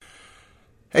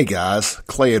Hey guys,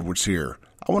 Clay Edwards here.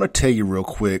 I want to tell you real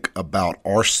quick about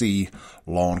RC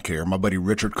Lawn Care. My buddy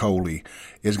Richard Coley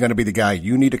is going to be the guy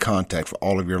you need to contact for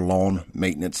all of your lawn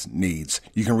maintenance needs.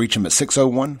 You can reach him at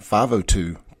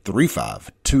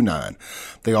 601-502-3529.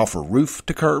 They offer roof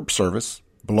to curb service,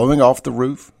 blowing off the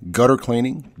roof, gutter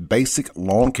cleaning, basic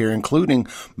lawn care including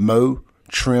mow,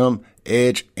 trim,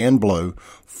 edge, and blow,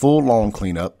 full lawn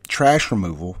cleanup, trash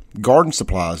removal, garden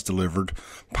supplies delivered,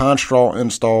 pine straw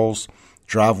installs,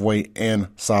 driveway and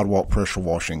sidewalk pressure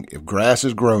washing. If grass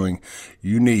is growing,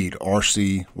 you need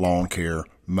RC Lawn Care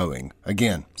Mowing.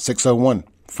 Again,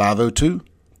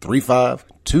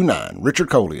 601-502-3529. Richard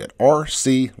Coley at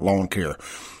RC Lawn Care,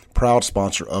 proud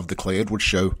sponsor of the Clay Edwards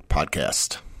Show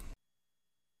podcast.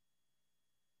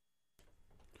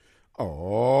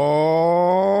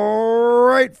 All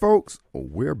right, folks,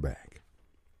 we're back.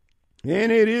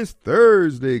 And it is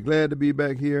Thursday. Glad to be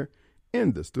back here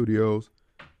in the studios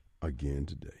again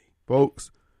today.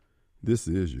 Folks, this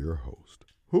is your host.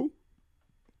 Who?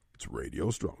 It's Radio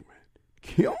Strongman.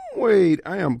 Kim Wade.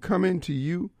 I am coming to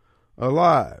you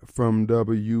alive from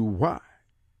WYAB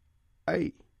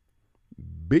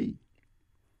 103.9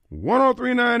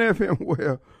 FM.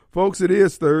 Well, folks, it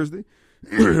is Thursday.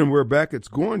 We're back. It's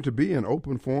going to be an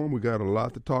open forum. We got a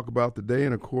lot to talk about today.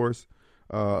 And, of course,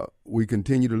 we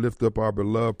continue to lift up our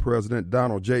beloved President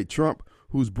Donald J. Trump,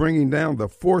 who's bringing down the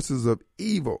forces of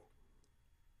evil.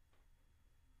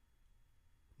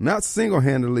 Not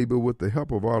single-handedly, but with the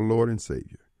help of our Lord and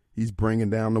Savior. He's bringing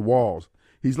down the walls.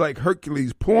 He's like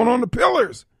Hercules pulling on the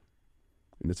pillars.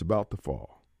 And it's about to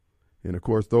fall. And, of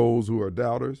course, those who are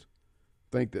doubters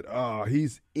think that,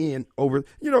 he's in over.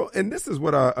 You know, and this is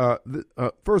what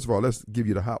first of all, let's give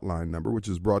you the hotline number, which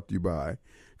is brought to you by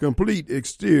Complete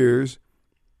Exteriors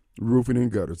Roofing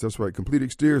and Gutters. That's right,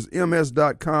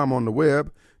 CompleteExteriorsMS.com on the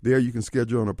web. There you can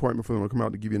schedule an appointment for them to come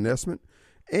out to give you an estimate.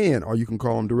 Or you can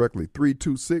call them directly,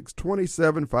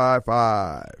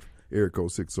 326-2755, area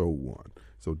code 601.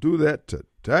 So do that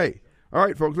today. All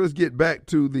right, folks, let's get back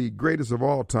to the greatest of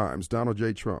all times, Donald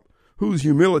J. Trump, whose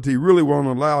humility really won't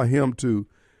allow him to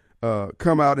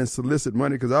come out and solicit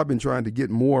money, because I've been trying to get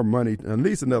more money, at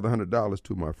least another $100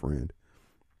 to my friend,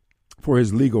 for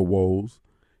his legal woes.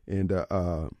 And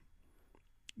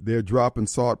they're dropping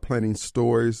salt planting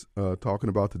stories, talking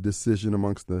about the decision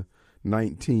amongst the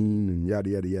 19 and yada,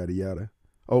 yada, yada, yada.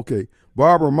 Okay,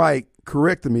 Barbara Mike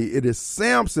corrected me. It is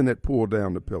Samson that pulled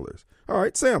down the pillars. All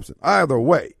right, Samson. Either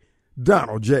way,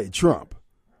 Donald J. Trump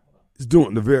is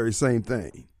doing the very same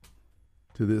thing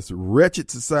to this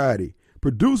wretched society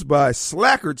produced by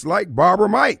slackards like Barbara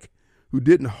Mike, who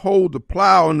didn't hold the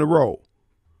plow in the row,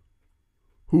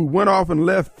 who went off in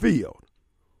left field,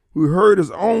 who heard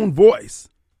his own voice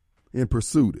and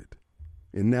pursued it.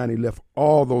 And now he left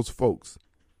all those folks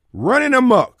running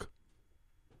amok,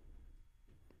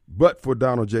 but for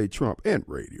Donald J. Trump and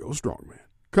Radio Strongman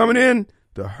coming in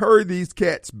to hurry these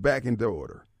cats back into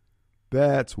order.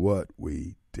 That's what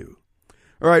we do.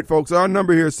 All right, folks, our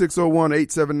number here is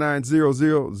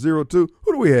 601-879-0002.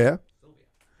 Who do we have? Sylvia.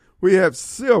 We have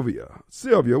Sylvia.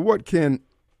 Sylvia, what do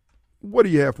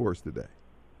you have for us today?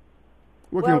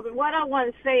 What I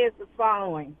want to say is the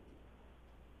following.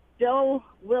 Joe,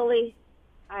 Willie,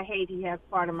 I hate he has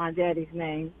part of my daddy's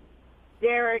name.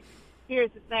 Derek,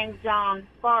 here's the thing, John,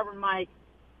 Barbara Mike,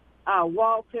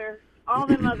 Walter, all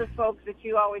them other folks that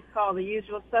you always call the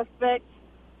usual suspects.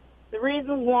 The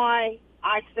reason why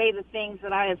I say the things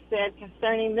that I have said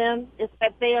concerning them is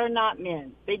that they are not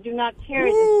men. They do not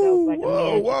carry themselves like a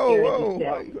man carries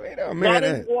himself. Wait a minute.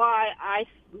 That is why I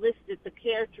listed the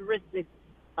characteristics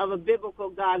of a biblical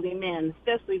godly man,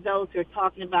 especially those who are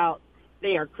talking about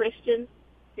they are Christians.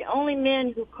 The only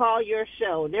men who call your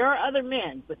show, there are other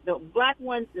men, but the black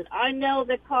ones that I know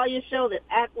that call your show that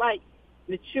act like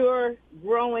mature,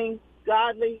 growing,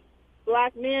 godly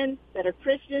black men that are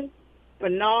Christians,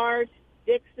 Bernard,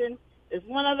 Dixon. There's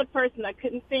one other person I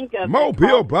couldn't think of.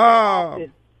 Mobile Bob.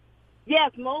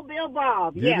 Yes, Mobile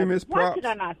Bob. Give him his props. Why did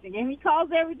I not think him? He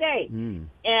calls every day.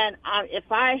 And if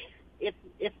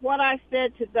what I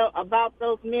said about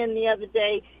those men the other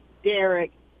day,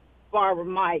 Derek, Barbara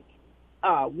Mike,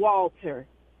 Walter,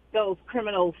 those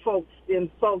criminal folks,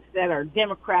 them folks that are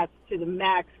Democrats to the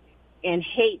max and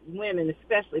hate women,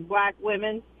 especially black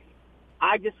women,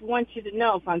 I just want you to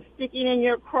know if I'm sticking in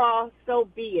your craw, so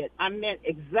be it. I meant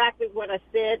exactly what I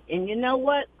said, and you know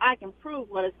what? I can prove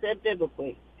what I said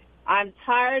biblically. I'm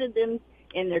tired of them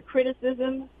in their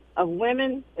criticism of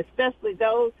women, especially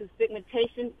those whose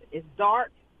pigmentation is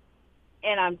dark,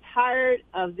 and I'm tired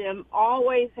of them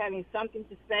always having something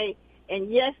to say. And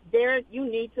yes, Derek, you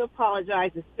need to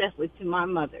apologize, especially to my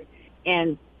mother.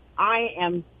 And I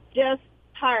am just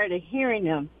tired of hearing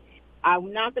them.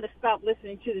 I'm not going to stop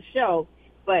listening to the show,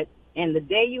 and the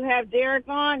day you have Derek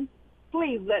on,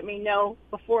 please let me know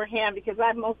beforehand, because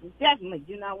I most definitely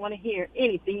do not want to hear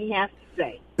anything he has to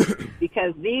say,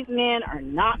 because these men are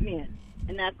not men.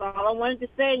 And that's all I wanted to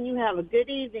say, and you have a good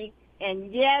evening.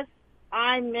 And yes,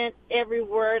 I meant every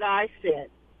word I said.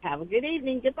 Have a good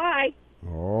evening. Goodbye.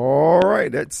 All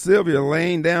right. That's Sylvia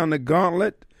laying down the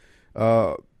gauntlet.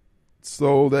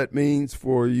 So that means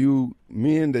for you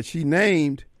men that she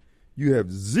named, you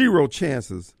have zero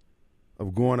chances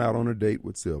of going out on a date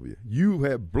with Sylvia. You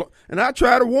have and I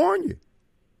try to warn you.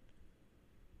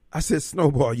 I said,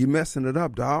 Snowball, you messing it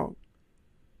up, dog.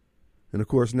 And of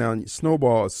course now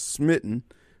Snowball is smitten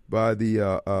by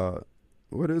the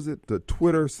what is it? The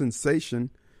Twitter sensation,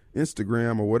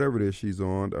 Instagram or whatever it is she's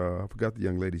on. I forgot the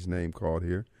young lady's name called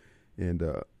here. And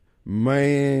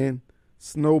man,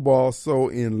 Snowball so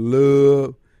in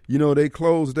love. You know, they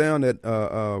closed down that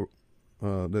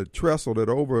the trestle that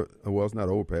it's not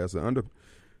overpass, the under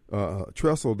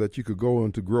trestle that you could go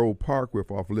into Grove Park with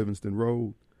off Livingston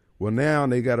Road. Well, now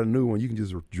they got a new one. You can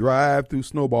just drive through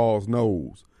Snowball's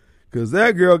nose, because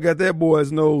that girl got that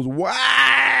boy's nose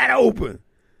wide open.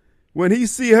 When he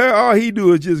see her, all he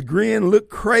do is just grin, look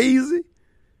crazy,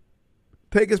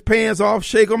 take his pants off,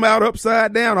 shake them out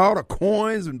upside down. All the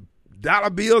coins and dollar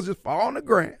bills just fall on the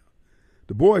ground.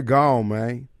 The boy gone,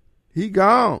 man. He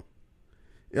gone.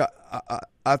 Yeah,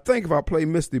 I think if I play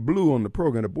Misty Blue on the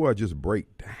program, the boy just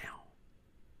break down.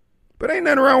 But ain't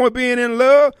nothing wrong with being in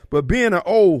love, but being an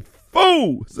old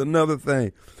fool is another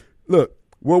thing. Look,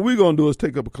 what we're going to do is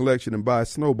take up a collection and buy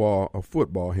Snowball a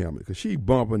football helmet, because she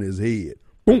bumping his head.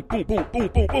 Boom, boom, boom, boom,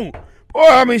 boom, boom. Boy,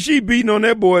 I mean, she beating on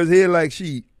that boy's head like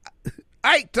she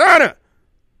Ike Turner.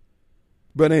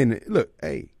 But ain't it? Look,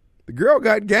 hey, the girl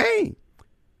got game.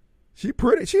 She a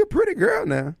pretty girl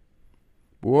now.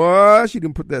 Boy, she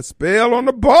done put that spell on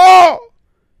the ball.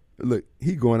 Look,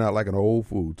 he going out like an old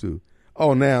fool, too.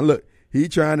 Oh, now, look, he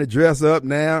trying to dress up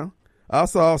now. I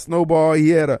saw Snowball. He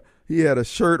had a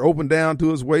shirt open down to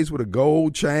his waist with a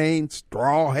gold chain, a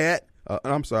squaw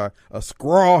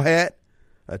hat,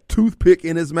 a toothpick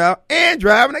in his mouth, and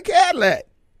driving a Cadillac.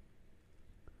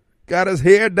 Got his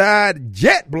hair dyed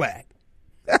jet black.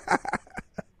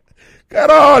 Got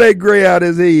all that gray out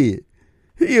his head.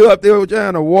 He up there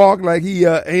trying to walk like he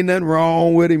ain't nothing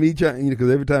wrong with him. He trying,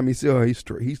 because every time he see her, he's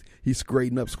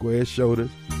straightening up square shoulders.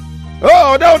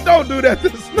 Oh, don't do that to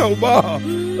the Snowball.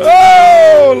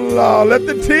 Oh, Lord, let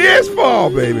the tears fall,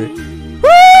 baby.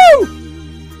 Woo!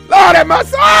 Lord, have my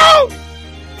soul.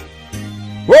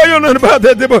 Boy, you don't know about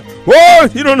that there, boy. Boy,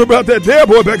 you don't know about that there,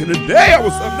 boy. Back in the day, I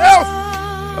was something else.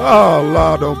 Oh,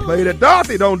 Lord, don't play that.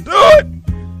 Dorothy, don't do it.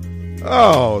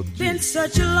 Oh, been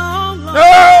such a long no.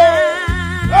 time.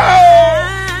 Oh,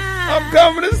 I'm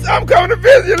coming to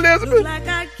visit you, Elizabeth.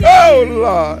 Like oh,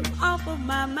 Lord. Off of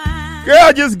my mind.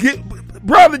 Girl, just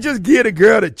get a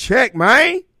girl to check,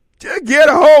 man. Just get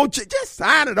a whole check. Just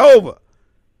sign it over.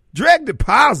 Direct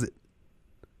deposit.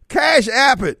 Cash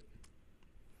app it.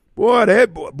 Boy,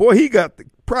 he got the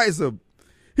price of,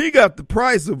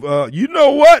 you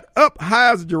know what? Up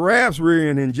high as a giraffe's rear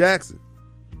end in Jackson.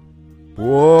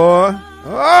 Boy.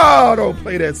 Oh, don't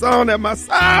play that song at my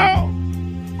sound.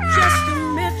 Just a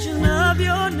mention of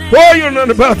your name. Boy, you don't know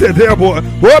nothing about that there, boy.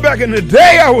 Boy, back in the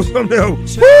day, I was something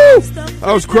else. Woo!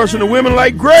 I was crushing the women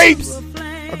like grapes.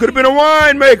 I could have been a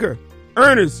winemaker.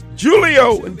 Ernest,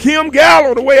 Julio, and Kim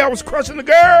Gallo, the way I was crushing the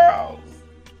girls.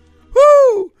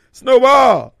 Woo!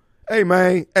 Snowball. Hey,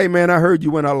 man, I heard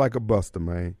you went out like a buster,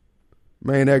 man.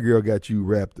 Man, that girl got you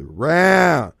wrapped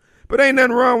around. But ain't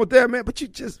nothing wrong with that, man. But you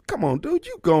just, come on, dude.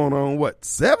 You going on, what,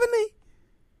 70?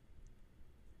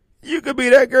 You could be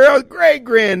that girl's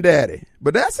great-granddaddy.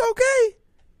 But that's okay.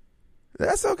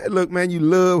 That's okay. Look, man, you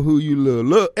love who you love.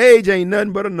 Look, age ain't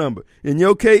nothing but a number. In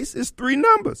your case, it's 3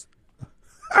 numbers.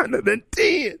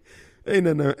 110. Ain't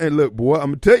nothing. And look, boy,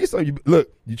 I'm going to tell you something.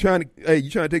 You trying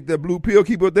to take that blue pill,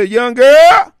 keep up that young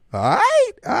girl? All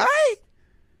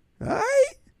right.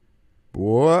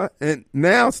 Boy, and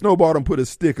now Snowball done put a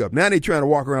stick up. Now they trying to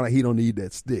walk around like he don't need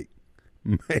that stick.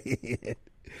 Man.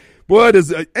 Boy,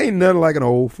 this ain't nothing like an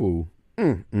old fool.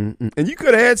 And you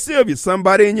could have had Sylvia,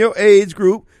 somebody in your age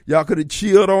group. Y'all could have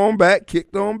chilled on back,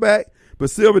 kicked on back. But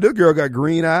Sylvia, this girl got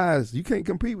green eyes. You can't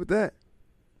compete with that.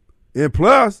 And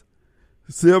plus,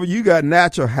 Sylvia, you got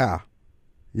natural hair.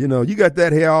 You know, you got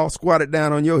that hair all squatted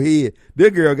down on your head. This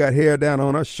girl got hair down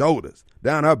on her shoulders,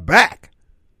 down her back.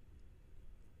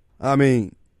 I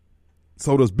mean,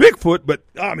 so does Bigfoot, but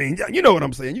I mean, you know what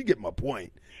I'm saying. You get my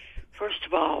point. First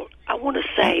of all, I want to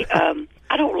say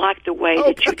I don't like the way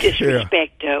that you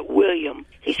disrespect William.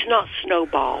 He's not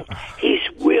Snowball. He's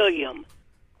William.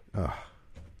 Oh,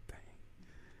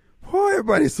 dang. Boy,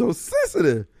 everybody's so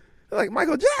sensitive. They're like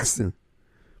Michael Jackson.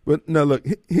 But now, look,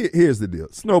 here's the deal.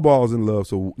 Snowball's in love,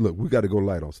 so look, we got to go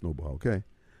light on Snowball, okay?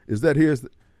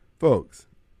 Folks,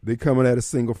 they coming at a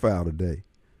single file today.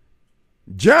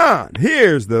 John,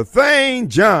 here's the thing.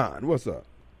 John, what's up?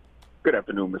 Good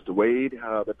afternoon, Mr. Wade.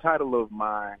 The title of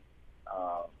my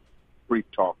brief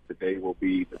talk today will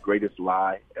be The Greatest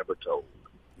Lie Ever Told.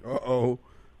 Uh-oh.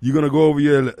 You going to go over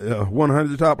your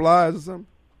 100 top lies or something?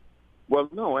 Well,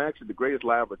 no, actually, the greatest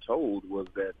lie ever told was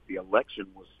that the election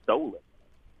was stolen.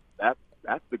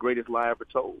 That's the greatest lie ever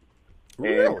told.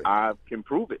 Really? And I can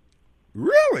prove it.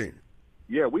 Really?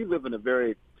 Yeah, we live in a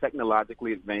very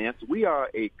technologically advanced. We are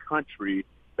a country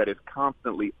that is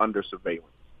constantly under surveillance.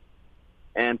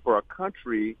 And for a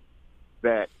country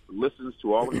that listens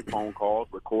to all of your phone calls,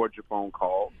 records your phone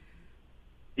calls,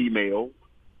 emails,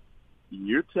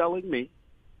 you're telling me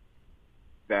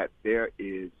that there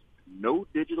is no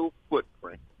digital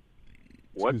footprint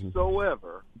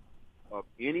whatsoever of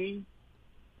any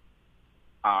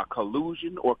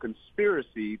collusion or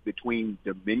conspiracy between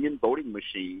Dominion voting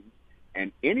machines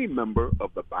and any member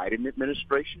of the Biden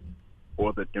administration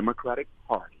or the Democratic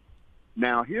Party.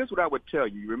 Now, here's what I would tell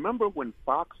you. Remember when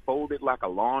Fox folded like a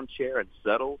lawn chair and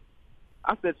settled?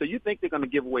 I said, so you think they're going to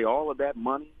give away all of that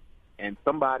money and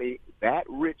somebody that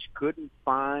rich couldn't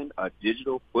find a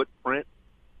digital footprint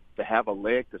to have a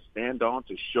leg to stand on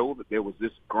to show that there was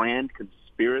this grand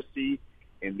conspiracy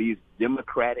in these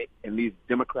democratic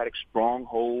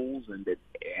strongholds, and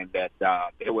that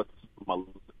there was some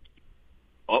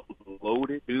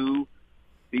uploaded to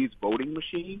these voting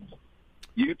machines?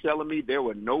 You telling me there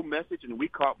were no message, and we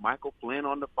caught Michael Flynn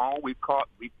on the phone? We caught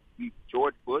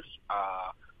George Bush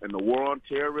in the war on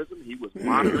terrorism. He was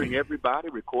monitoring everybody,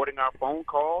 recording our phone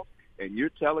calls, and you're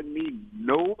telling me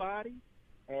nobody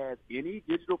has any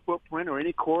digital footprint or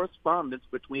any correspondence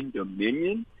between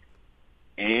Dominion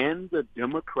and the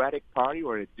Democratic Party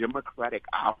or a Democratic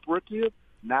operative?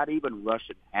 Not even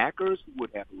Russian hackers who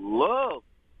would have loved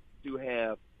to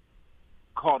have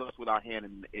caught us with our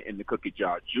hand in the cookie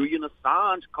jar. Julian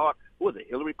Assange caught, what was it,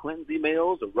 Hillary Clinton's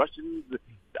emails, the Russians,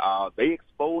 they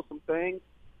exposed some things.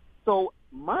 So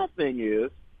my thing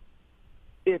is,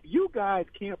 if you guys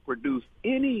can't produce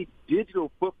any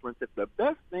digital footprints, if the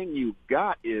best thing you've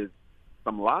got is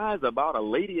some lies about a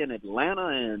lady in Atlanta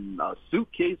and a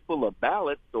suitcase full of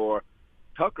ballots, or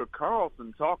Tucker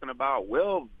Carlson talking about,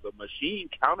 well, the machine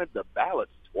counted the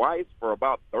ballots twice for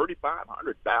about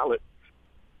 3,500 ballots.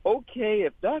 Okay,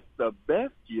 if that's the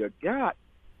best you got,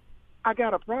 I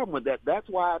got a problem with that. That's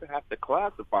why I'd have to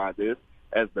classify this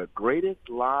as the greatest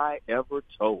lie ever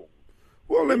told.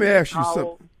 Well, let me ask you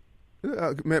something.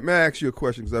 May I ask you a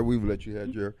question, because we've let you have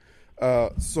your.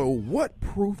 So what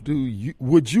proof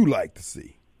would you like to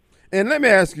see? And let me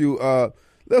ask you,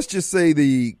 let's just say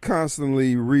the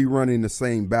constantly rerunning the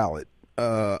same ballot.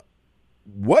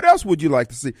 What else would you like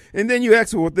to see? And then you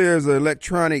ask, well, if there's an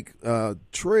electronic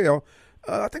trail.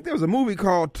 I think there was a movie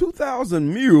called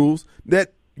 2,000 Mules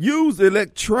that used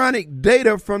electronic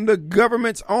data from the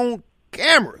government's own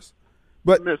cameras,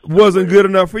 but wasn't good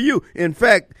enough for you. In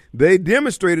fact, they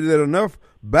demonstrated that enough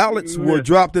ballots were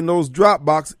dropped in those drop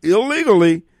boxes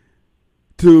illegally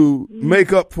to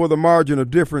make up for the margin of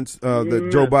difference that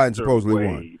Joe Biden supposedly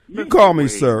won. You can call me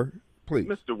sir, please.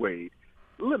 Mr. Wade,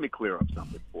 let me clear up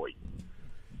something for you.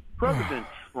 President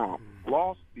Trump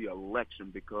lost the election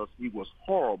because he was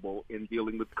horrible in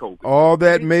dealing with COVID. All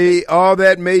that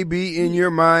may be in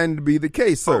your mind to be the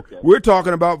case, sir. Okay. We're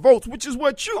talking about votes, which is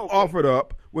what you offered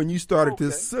up when you started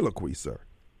this soliloquy, sir.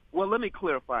 Well, let me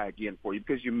clarify again for you,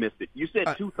 because you missed it. You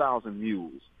said 2,000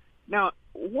 mules. Now,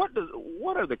 what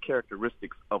are the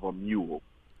characteristics of a mule?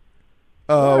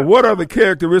 What are the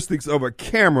characteristics of a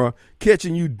camera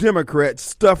catching you Democrats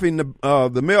stuffing the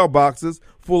mailboxes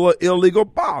full of illegal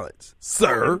ballots,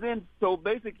 sir? And then, so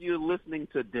basically you're listening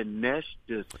to Dinesh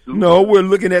D'Souza? No, we're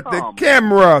looking at the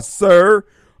camera, sir.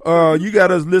 You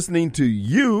got us listening to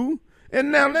you.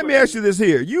 And now let me ask you this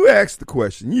here. You asked the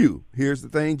question. Here's the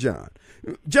thing, John.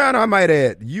 John, I might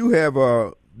add, you have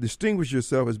distinguished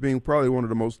yourself as being probably one of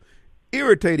the most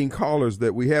irritating callers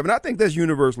that we have, and I think that's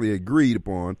universally agreed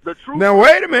upon. Now,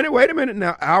 wait a minute.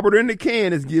 Now, Albert in the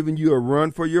Can is giving you a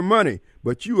run for your money,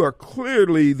 but you are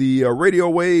clearly the radio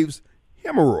waves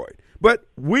hemorrhoid. But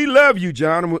we love you,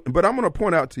 John, but I'm going to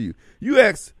point out to you, you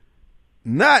asked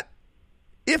not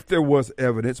if there was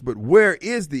evidence, but where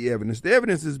is the evidence? The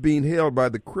evidence is being held by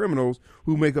the criminals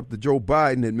who make up the Joe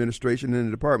Biden administration and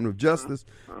the Department of Justice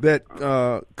that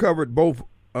covered both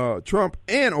Trump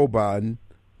and Biden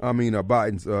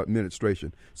Biden's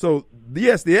administration. So,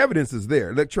 yes, the evidence is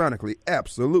there electronically,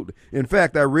 absolutely. In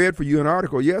fact, I read for you an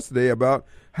article yesterday about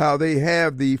how they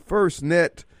have the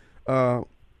FirstNet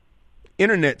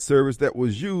internet service that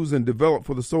was used and developed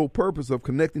for the sole purpose of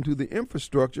connecting to the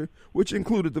infrastructure, which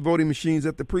included the voting machines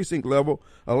at the precinct level,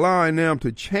 allowing them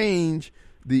to change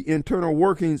the internal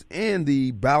workings and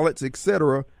the ballots,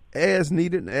 etc., as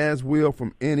needed and as will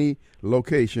from any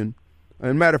location.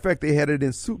 And matter of fact, they had it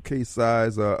in suitcase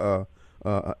size servers,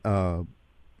 I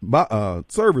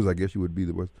guess you would be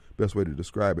the best way to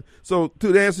describe it. So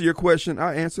to answer your question,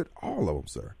 I answered all of them,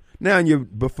 sir. Now you're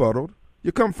befuddled,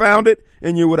 you're confounded,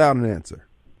 and you're without an answer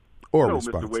or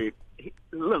response. Mr. Wade,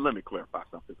 let me clarify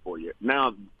something for you.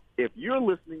 Now, if you're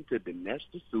listening to Dinesh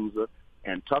D'Souza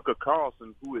and Tucker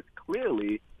Carlson, who is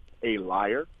clearly a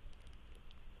liar,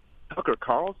 Tucker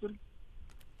Carlson,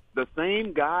 the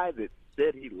same guy that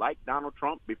said he liked Donald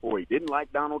Trump before he didn't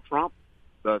like Donald Trump,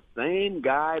 the same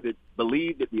guy that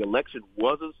believed that the election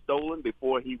wasn't stolen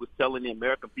before he was telling the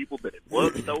American people that it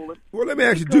was stolen. Well, let me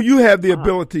ask you, do you have the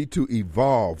ability to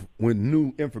evolve when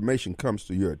new information comes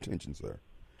to your attention, sir?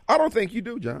 I don't think you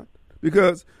do, John,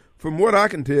 because from what I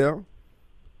can tell,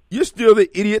 you're still the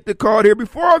idiot that called here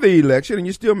before the election, and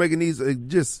you're still making these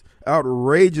just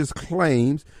outrageous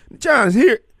claims. John,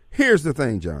 here's the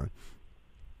thing, John.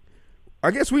 I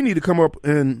guess we need to come up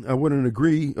and with an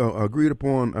agreed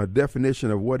upon a definition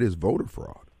of what is voter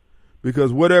fraud,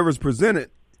 because whatever's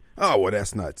presented,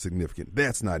 that's not significant.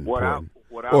 That's not important.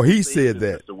 Or he said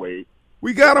that. Mr. Wade,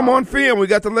 we got them on film. We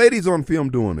got the ladies on film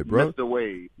doing it, bro.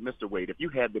 Mr. Wade, if you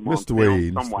had them on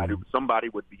film, somebody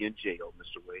would be in jail,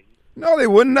 Mr. Wade. No, they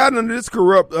wouldn't. Not under this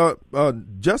corrupt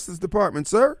Justice Department,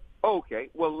 sir. Okay,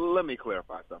 well, let me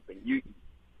clarify something.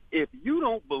 If you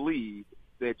don't believe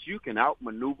that you can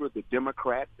outmaneuver the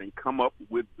Democrats and come up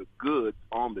with the goods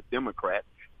on the Democrats,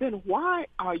 then why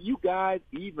are you guys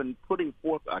even putting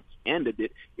forth a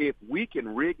candidate if we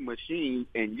can rig machines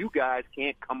and you guys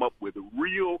can't come up with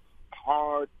real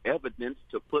hard evidence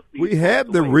to put these? We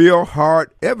have the real hard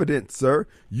evidence, sir.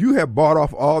 You have bought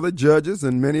off all the judges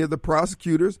and many of the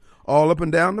prosecutors all up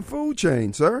and down the food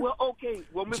chain, sir. Well, okay.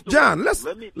 Well, Mr. John,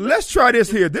 Wade, let's try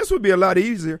this here. This would be a lot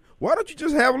easier. Why don't you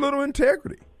just have a little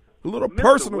integrity? A little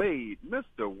personal.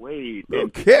 Mr. Wade. Little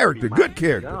character, good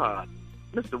character. God.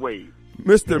 Mr. Wade.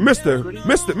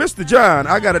 Mr. John,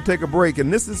 I got to take a break,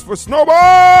 and this is for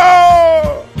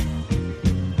Snowball.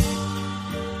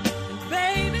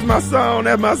 That's my song.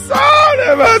 That's my song.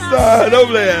 That's my song. Don't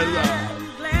play that song.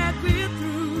 Glad we're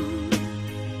through.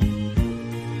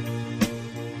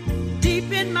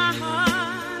 Deep in my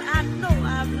heart, I know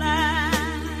I've lied.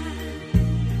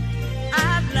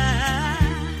 I've lied.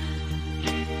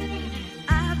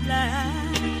 I've lied.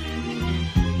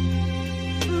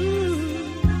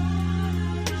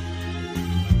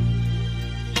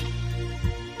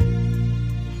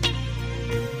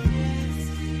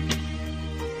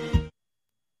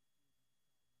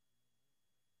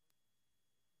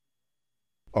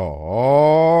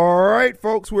 All right,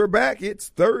 folks, we're back. It's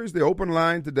Thursday, open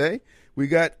line today. We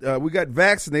got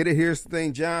vaccinated. Here's the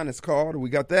thing John is called. We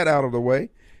got that out of the way.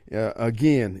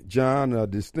 Again, John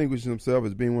distinguishes himself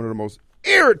as being one of the most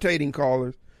irritating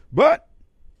callers, but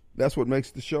that's what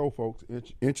makes the show, folks.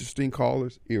 Interesting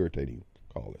callers, irritating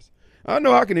callers. I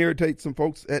know I can irritate some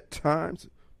folks at times.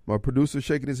 My producer's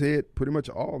shaking his head pretty much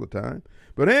all the time.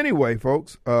 But anyway,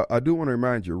 folks, I do want to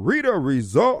remind you, Rita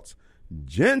Results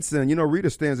Jensen. You know, Rita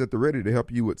stands at the ready to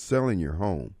help you with selling your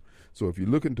home. So if you're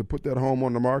looking to put that home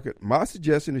on the market, my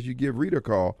suggestion is you give Rita a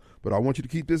call, but I want you to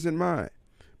keep this in mind.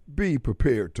 Be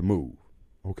prepared to move,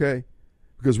 okay?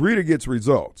 Because Rita gets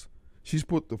results. She's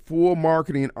put the full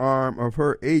marketing arm of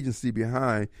her agency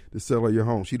behind the sale of your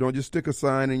home. She don't just stick a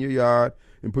sign in your yard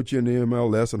and put you in the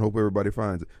MLS and hope everybody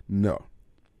finds it. No.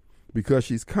 Because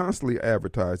she's constantly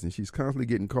advertising. She's constantly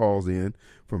getting calls in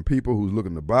from people who's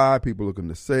looking to buy, people looking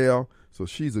to sell. So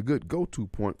she's a good go-to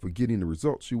point for getting the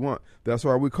results you want. That's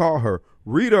why we call her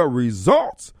Rita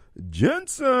Results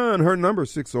Jensen. Her number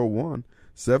is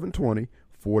 601-720-4037,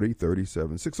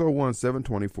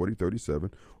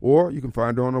 601-720-4037. Or you can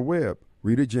find her on the web,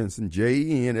 Rita Jensen,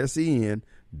 JENSEN.net.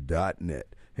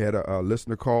 Had a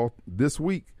listener call this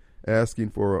week asking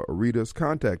for Rita's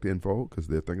contact info because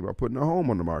they're thinking about putting a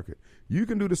home on the market. You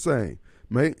can do the same.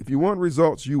 If you want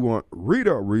results, you want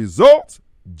Rita Results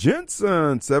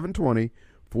Jensen,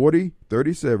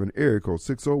 720-4037, area code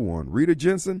 601,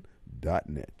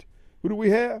 RitaJensen.net. Who do we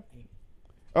have?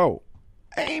 Oh,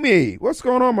 Amy. What's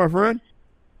going on, my friend?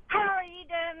 How are you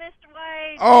doing, Mr.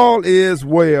 Wade? All is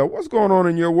well. What's going on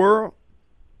in your world?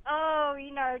 Oh,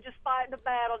 just fighting a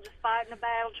battle,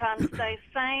 trying to stay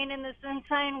sane in this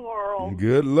insane world.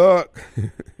 Good luck.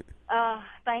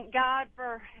 Thank God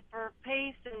for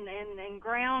peace and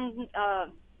ground,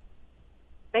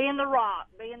 being the rock.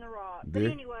 But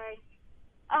anyway,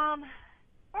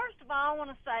 first of all, I want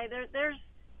to say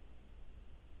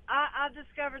I've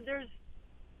discovered there's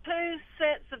two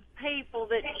sets of people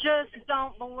that just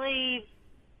don't believe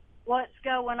what's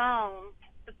going on.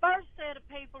 The first set of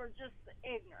people are just the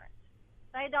ignorant.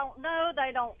 They don't know,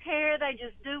 they don't care, they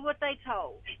just do what they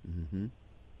told. Mm-hmm.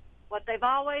 What they've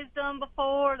always done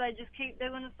before, they just keep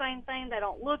doing the same thing. They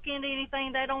don't look into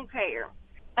anything, they don't care.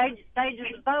 They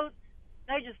just vote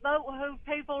who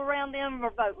people around them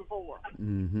are voting for.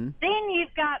 Mm-hmm. Then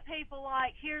you've got people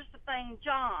like, here's the thing,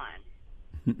 John,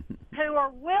 who are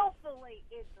willfully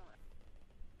ignorant.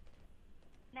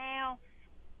 Now,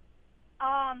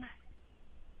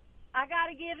 I got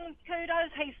to give him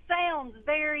kudos. He sounds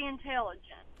very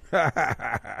intelligent.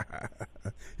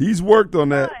 He's worked on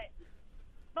that.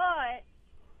 But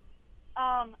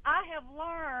I have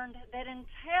learned that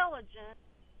intelligence,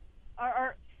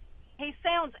 or he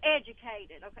sounds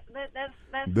educated. Okay,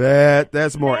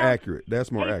 that's more accurate.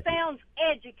 That's more accurate. He sounds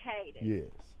educated. Yes.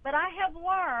 But I have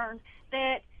learned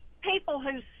that people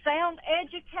who sound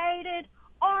educated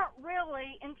aren't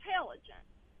really intelligent.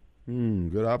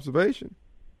 Good observation.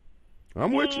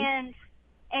 I'm with you.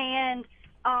 And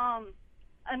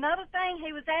another thing,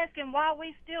 he was asking why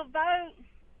we still vote,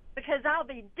 because I'll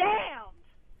be damned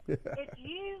if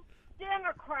you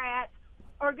Democrats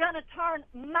are going to turn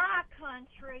my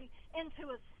country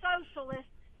into a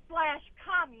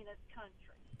socialist/communist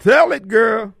country. Tell it,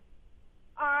 girl.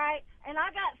 All right, and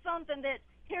I got something that,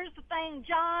 here's the thing,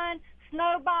 John,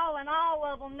 Snowball, and all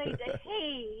of them need to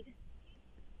heed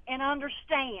and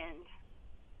understand.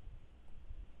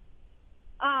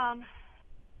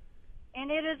 And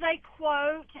it is a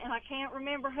quote, and I can't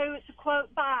remember who it's a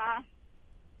quote by.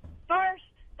 First,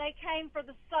 they came for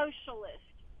the socialist,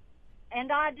 and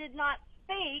I did not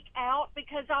speak out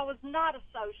because I was not a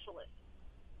socialist.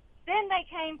 Then they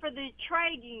came for the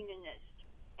trade unionist,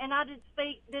 and I did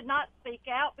not speak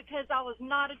out because I was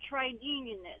not a trade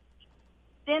unionist.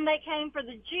 Then they came for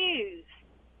the Jews,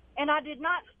 and I did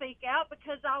not speak out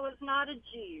because I was not a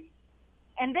Jew.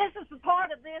 And this is the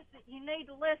part of this that you need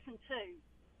to listen to.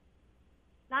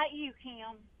 Not you,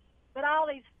 Kim, but all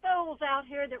these fools out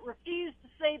here that refuse to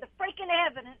see the freaking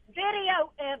evidence,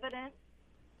 video evidence,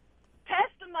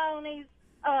 testimonies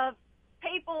of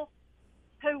people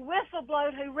who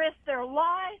whistleblowed, who risked their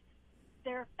life,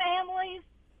 their families,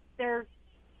 their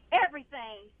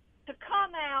everything to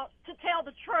come out to tell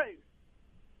the truth.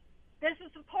 This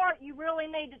is the part you really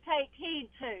need to take heed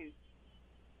to.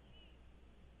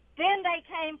 Then they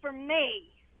came for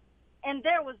me, and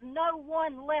there was no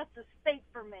one left to speak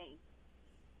for me.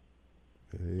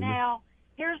 Amen. Now,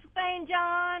 here's the thing,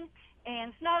 John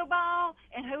and Snowball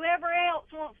and whoever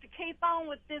else wants to keep on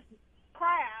with this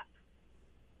crap,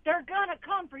 they're going to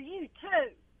come for you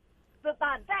too. But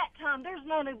by that time, there's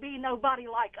not going to be nobody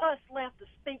like us left to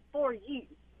speak for you.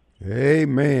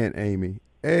 Amen, Amy.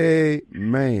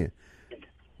 Amen.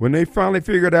 When they finally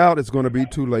figure it out, it's going to be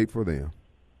too late for them.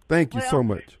 Thank you so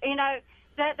much. You know,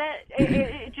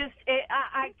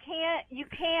 I can't,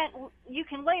 you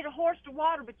can lead a horse to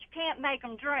water, but you can't make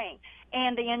them drink.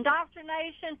 And the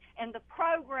indoctrination and the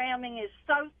programming is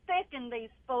so thick in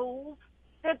these fools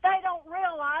that they don't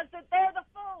realize that they're the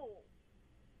fools.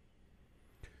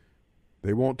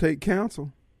 They won't take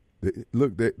counsel.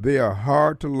 They are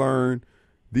hard to learn.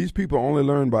 These people only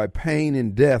learn by pain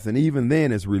and death, and even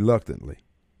then it's reluctantly.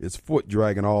 It's foot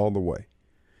dragging all the way.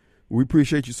 We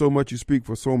appreciate you so much. You speak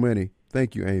for so many.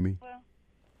 Thank you, Amy.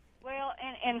 Well,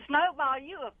 and Snowball,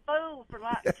 you a fool for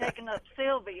not taking up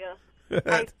Sylvia.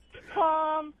 A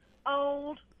plumb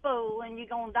old fool, and you're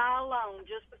going to die alone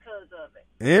just because of it.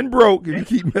 And broke if you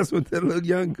keep messing with that little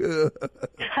young girl.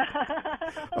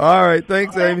 All right.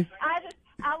 Thanks, Amy.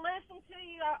 I listen to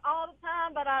you all the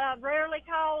time, but I rarely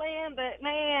call in. But,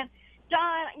 man,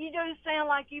 John, you do sound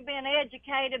like you've been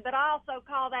educated, but I also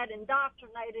call that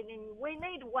indoctrinated, and we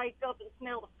need to wake up and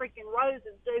smell the freaking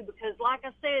roses, dude, because like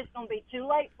I said, it's going to be too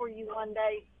late for you one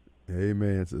day.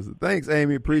 Amen, sister. Thanks,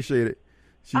 Amy. Appreciate it.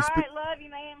 All right, love you,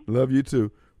 man. Love you,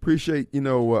 too. Appreciate,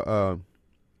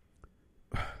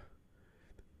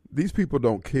 these people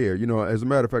don't care. You know, as a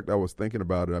matter of fact, I was thinking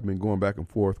about it. I've been going back and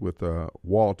forth with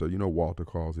Walter. You know, Walter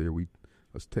calls here. I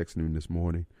was texting him this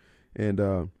morning.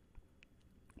 And,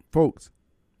 folks,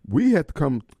 we had to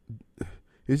come.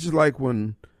 It's just like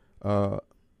when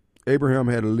Abraham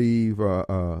had to leave.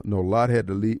 Lot had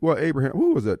to leave. Well, Abraham,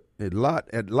 who was it? At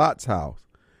Lot's house.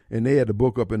 and they had to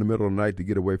book up in the middle of the night to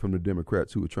get away from the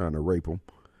Democrats who were trying to rape them.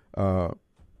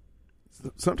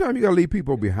 Sometimes you got to leave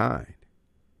people behind.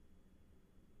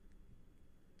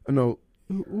 No,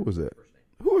 who was that?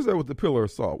 Who was that with the pillar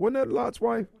of salt? Wasn't that Lot's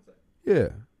wife? Yeah.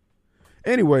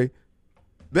 Anyway,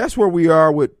 that's where we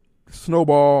are with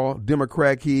snowball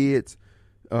Democrat kids,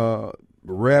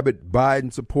 rabid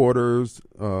Biden supporters,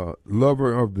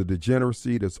 lover of the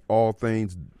degeneracy that's all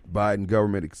things Biden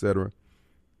government, etc.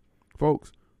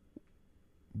 Folks,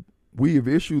 we have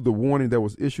issued the warning that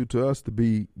was issued to us to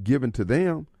be given to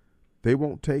them. They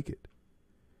won't take it.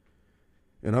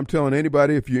 And I'm telling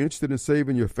anybody, if you're interested in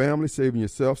saving your family, saving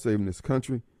yourself, saving this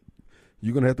country,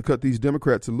 you're going to have to cut these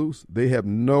Democrats loose. They have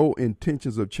no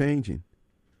intentions of changing.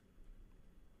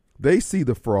 They see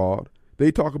the fraud.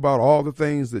 They talk about all the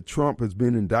things that Trump has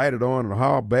been indicted on and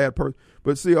how bad person.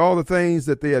 But see, all the things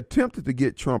that they attempted to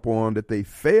get Trump on that they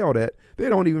failed at, they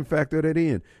don't even factor that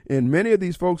in. And many of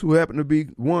these folks who happen to be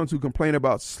ones who complain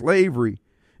about slavery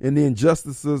and the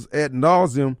injustices ad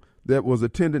nauseum that was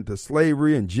attendant to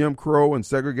slavery and Jim Crow and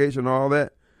segregation and all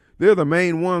that, they're the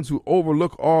main ones who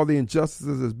overlook all the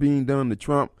injustices that's being done to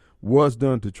Trump, was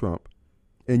done to Trump.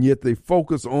 And yet they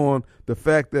focus on the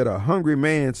fact that a hungry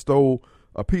man stole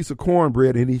a piece of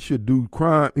cornbread and he should do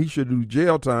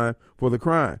jail time for the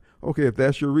crime. Okay, if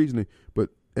that's your reasoning. But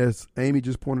as Amy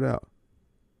just pointed out,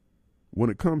 when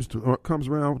it comes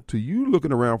around to you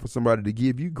looking around for somebody to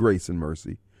give you grace and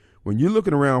mercy, when you're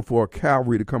looking around for a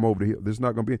cavalry to come over the hill, there's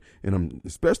not going to be. And I'm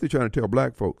especially trying to tell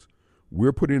black folks,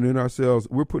 we're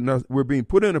being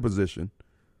put in a position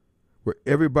where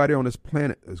everybody on this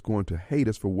planet is going to hate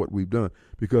us for what we've done.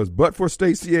 Because but for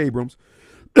Stacey Abrams,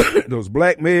 those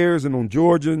black mayors and on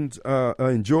Georgians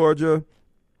in Georgia,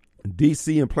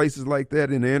 D.C. and places like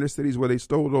that in the inner cities where they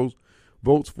stole those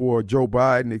votes for Joe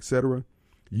Biden, etc.,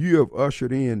 you have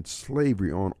ushered in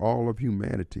slavery on all of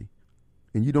humanity,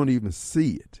 and you don't even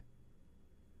see it.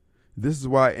 This is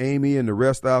why Amy and the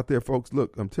rest out there, folks,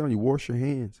 look, I'm telling you, wash your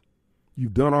hands.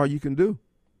 You've done all you can do.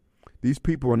 These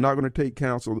people are not going to take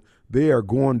counsel. They are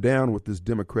going down with this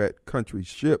Democrat country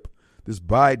ship, this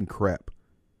Biden crap.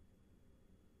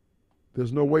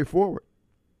 There's no way forward.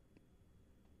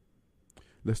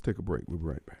 Let's take a break. We'll be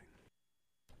right back.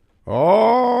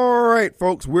 All right,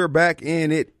 folks, we're back,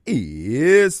 and it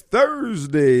is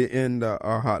Thursday. And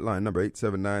our hotline number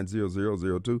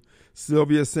 879-0002.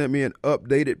 Sylvia sent me an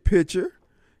updated picture,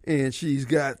 and she's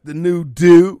got the new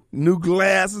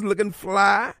glasses looking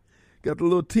fly. Got the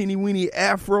little teeny weeny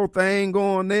afro thing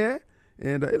going there,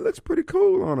 and it looks pretty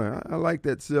cool on her. I like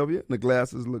that, Sylvia. The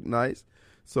glasses look nice.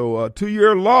 So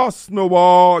 2-year loss,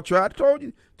 Snowball. Told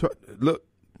you. Look,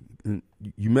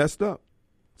 you messed up,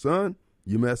 son.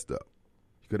 You messed up.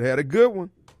 You could have had a good one.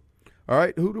 All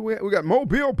right, who do we have? We got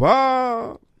Mobile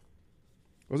Bob.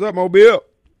 What's up, Mobile?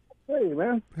 Hey,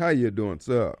 man. How you doing,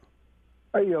 sir?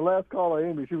 Hey, last caller,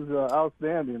 Amy, she was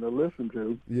outstanding to listen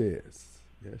to. Yes.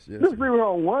 Just agree with her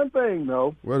on one thing,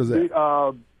 though. What is that?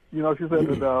 She said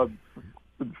that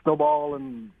Snowball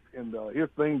and his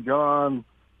thing, John,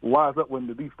 wise up when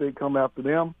the deep state come after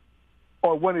them,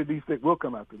 or when the deep state will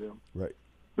come after them. Right.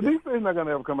 The deep state's not going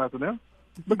to ever come after them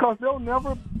because they'll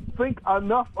never think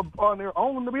enough on their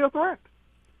own to be a threat.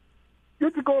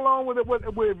 You just go along with it.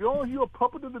 If you're a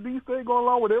puppet of the deep state, going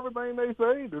along with everything they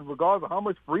say, regardless of how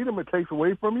much freedom it takes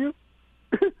away from you,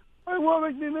 well,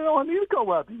 they don't need to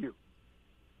go after you.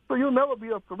 So you'll never be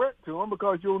a threat to them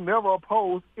because you'll never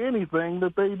oppose anything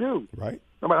that they do. Right.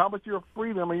 No matter how much your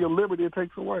freedom and your liberty it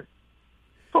takes away.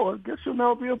 So I guess you'll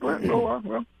never be a threat. So, I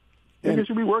guess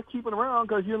you'll be worth keeping around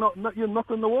because you're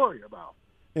nothing to worry about.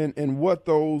 And what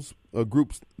those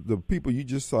groups, the people you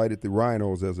just cited, the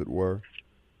rhinos, as it were,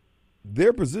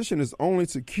 their position is only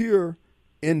secure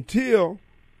until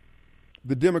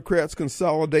the Democrats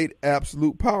consolidate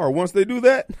absolute power. Once they do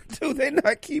that, they're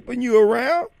not keeping you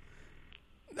around.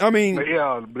 I mean,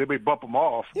 they may bump them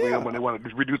off when they want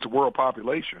to reduce the world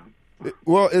population.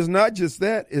 Well, it's not just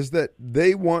that. It's that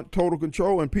they want total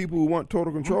control, and people who want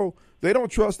total control, they don't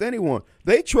trust anyone.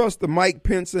 They trust the Mike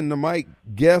Pence and the Mike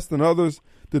Guest and others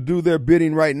to do their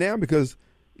bidding right now because,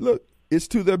 look, it's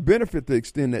to their benefit to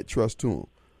extend that trust to them.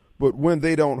 But when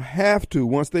they don't have to,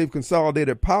 once they've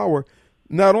consolidated power,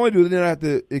 not only do they not have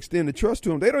to extend the trust to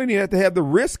them, they don't even have to have the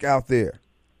risk out there.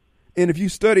 And if you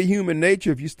study human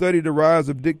nature, if you study the rise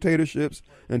of dictatorships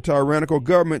and tyrannical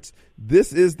governments,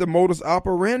 this is the modus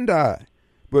operandi.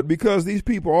 But because these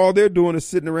people, all they're doing is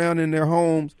sitting around in their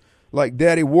homes like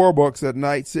Daddy Warbucks at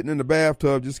night, sitting in the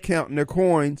bathtub, just counting their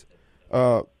coins,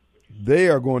 they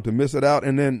are going to miss it out.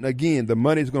 And then, again, the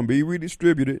money is going to be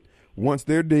redistributed once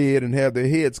they're dead and have their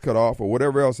heads cut off or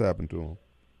whatever else happened to them.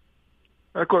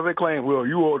 Of course, they claim, well,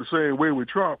 you all the same way with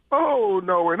Trump. Oh,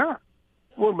 no, we're not.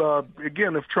 Well,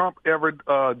 again, if Trump ever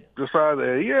decides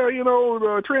that, yeah,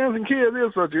 trans and kids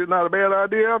is not a bad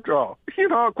idea after all,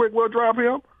 how quick we'll drop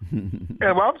him. And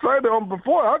I've said to him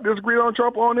before, I disagreed on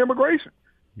Trump on immigration.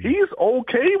 He's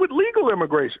okay with legal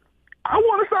immigration. I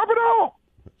want to stop it all.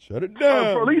 Shut it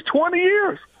down. For at least 20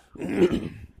 years.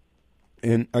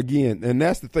 And again, and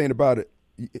that's the thing about it.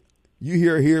 You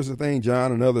here's the thing,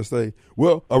 John, and others say,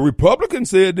 well, a Republican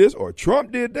said this or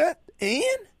Trump did that, and?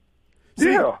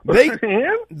 See, yeah.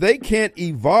 They can't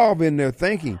evolve in their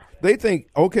thinking. They think,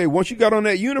 okay, once you got on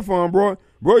that uniform, bro,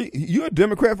 you're a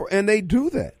Democrat, and they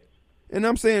do that. And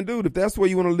I'm saying, dude, if that's the way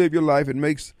you want to live your life, it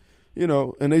makes,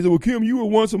 and they say, well, Kim, you were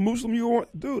once a Muslim,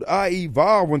 dude, I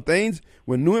evolve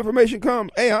when new information comes.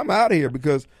 Hey, I'm out of here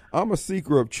because I'm a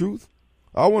seeker of truth.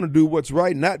 I want to do what's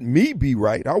right, not me be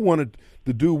right. I wanted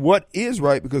to do what is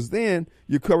right because then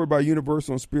you're covered by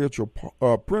universal and spiritual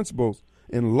principles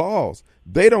and laws.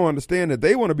 They don't understand that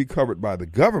they want to be covered by the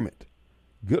government.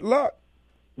 Good luck.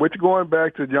 Which, going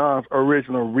back to John's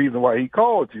original reason why he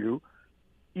called you,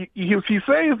 he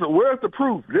says, where's the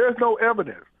proof? There's no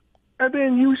evidence. And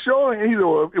then you show him,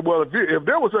 well, if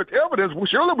there was such evidence, well,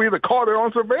 surely we have caught it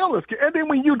on surveillance. And then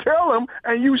when you tell him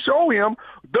and you show him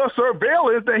the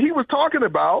surveillance that he was talking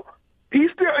about,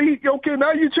 okay,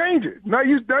 now you change it. Now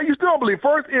you still believe.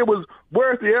 First it was,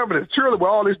 where's the evidence? Surely with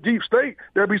all this deep state,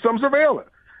 there'd be some surveillance.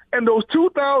 And those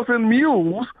 2,000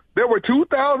 mules, there were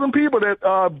 2,000 people that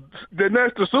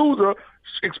Nesta Souza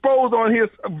exposed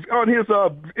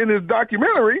in his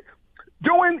documentary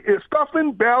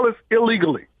stuffing ballots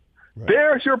illegally. Right.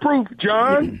 There's your proof,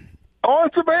 John, on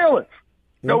surveillance.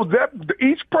 Yep.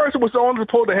 Each person was only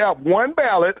supposed to have one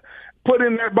ballot put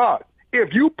in that box.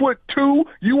 If you put two,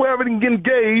 you haven't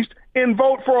engaged in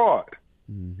vote fraud.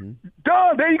 Mm-hmm.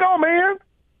 Done. There you go, man.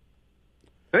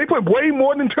 They put way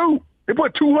more than two. They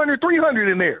put 200, 300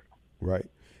 in there. Right.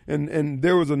 And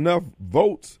there was enough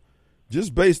votes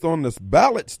just based on this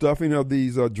ballot stuffing of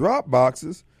these drop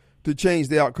boxes to change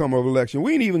the outcome of election.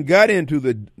 We ain't even got into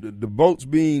the votes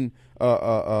being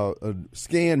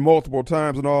scanned multiple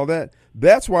times and all that.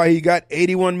 That's why he got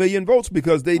 81 million votes,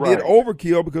 because they did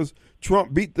overkill because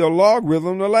Trump beat the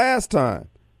logarithm the last time.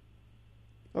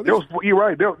 You're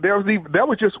right. That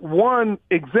was just one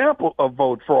example of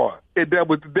vote fraud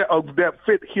that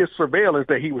fit his surveillance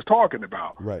that he was talking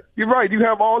about. Right. You're right. You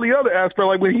have all the other aspects,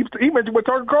 like when he mentioned what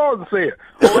Tucker Carlson said.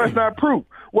 Well, that's not proof.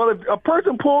 Well, if a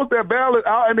person pulls their ballot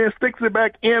out and then sticks it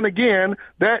back in again,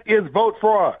 that is vote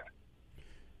fraud.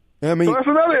 I mean, so that's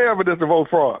another evidence of vote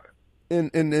fraud. And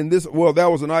this, well,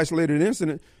 that was an isolated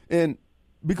incident, and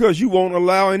because you won't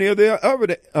allow any of the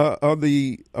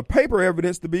paper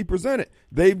evidence to be presented.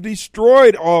 They've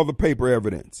destroyed all the paper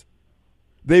evidence.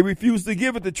 They refused to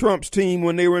give it to Trump's team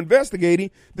when they were investigating.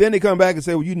 Then they come back and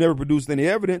say, well, you never produced any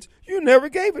evidence. You never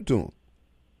gave it to them.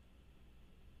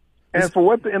 And for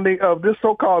what this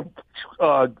so-called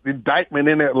indictment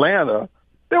in Atlanta,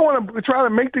 they want to try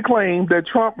to make the claim that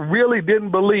Trump really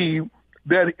didn't believe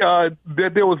that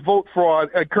there was vote fraud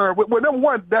occurring. Well, number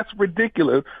one, that's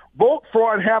ridiculous. Vote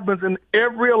fraud happens in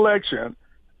every election.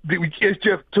 It's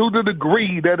just to the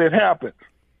degree that it happens.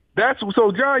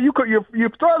 So, John. You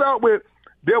start out with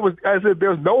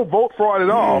there's no vote fraud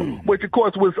at all, which of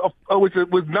course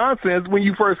was nonsense when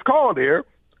you first called there.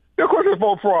 Of course, there's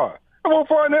vote fraud. There's vote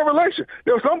fraud in every election.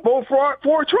 There was some vote fraud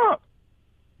for Trump.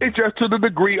 It's just to the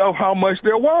degree of how much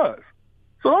there was.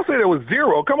 So don't say there was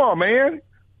zero. Come on, man.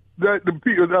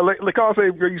 Like I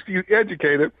say, you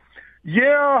educated.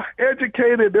 Yeah,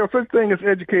 educated. There's such thing as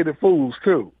educated fools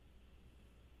too.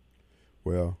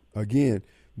 Well, again,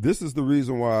 this is the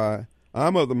reason why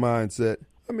I'm of the mindset.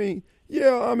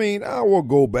 I will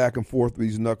go back and forth with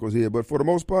these knuckles here, but for the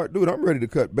most part, dude, I'm ready to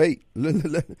cut bait.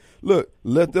 Look,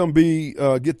 let them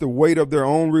get the weight of their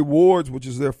own rewards, which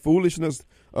is their foolishness,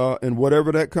 and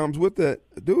whatever that comes with that.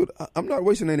 Dude, I'm not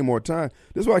wasting any more time.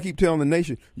 This is why I keep telling the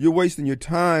nation, you're wasting your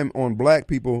time on black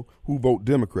people who vote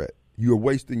Democrat. You're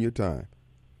wasting your time.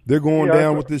 They're going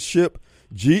down with this ship.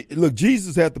 Look,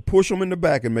 Jesus had to push them in the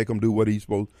back and make them do what they're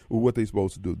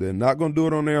supposed to do. They're not going to do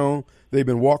it on their own. They've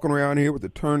been walking around here with the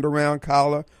turned around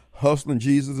collar, hustling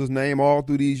Jesus' name all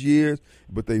through these years.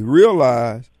 But they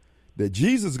realize that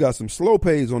Jesus got some slow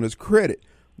pays on his credit.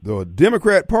 The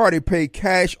Democrat Party paid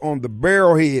cash on the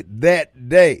barrelhead that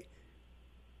day.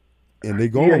 And they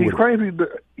go he's crazy.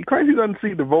 He crazy doesn't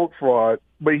see the vote fraud,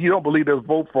 but he don't believe there's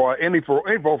vote fraud, any vote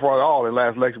fraud at all in the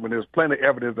last election when there's plenty of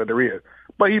evidence that there is.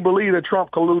 But he believed that Trump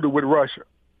colluded with Russia.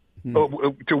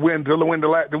 to win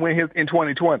his in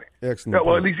 2020. Excellent.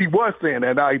 Well, at least he was saying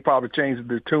that. Now he probably changed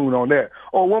the tune on that.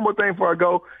 Oh, one more thing before I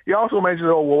go. He also mentioned,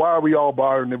 why are we all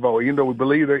borrowing the vote? Even though we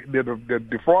believe they're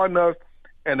defrauding us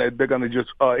and that they're going to just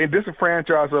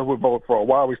disenfranchise us with vote fraud.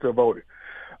 Why are we still voting?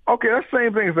 Okay, that's the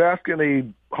same thing as asking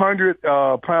a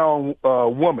 100-pound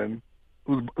woman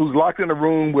who's locked in a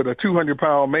room with a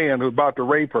 200-pound man who's about to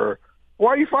rape her,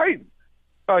 why are you fighting?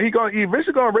 He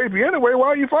eventually going to rape you anyway. Why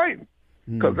are you fighting?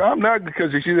 Because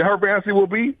her answer will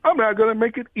be, I'm not going to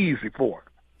make it easy for her.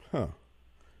 Huh.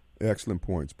 Excellent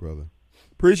points, brother.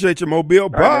 Appreciate you, Mobile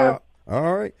Bob.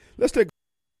 All right. Let's take.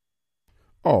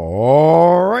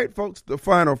 All right, folks. The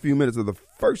final few minutes of the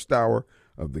first hour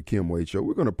of the Kim Wade Show.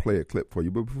 We're going to play a clip for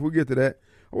you. But before we get to that,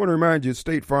 I want to remind you,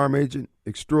 State Farm agent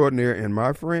extraordinaire and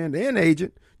my friend and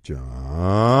agent,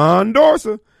 John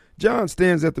Dorsa. John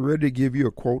stands at the ready to give you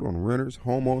a quote on renters,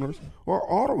 homeowners, or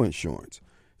auto insurance.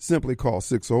 Simply call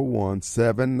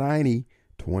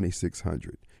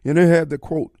 601-790-2600. And he'll have the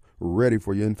quote ready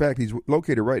for you. In fact, he's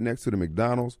located right next to the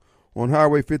McDonald's on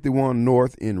Highway 51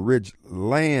 North in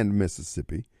Ridgeland,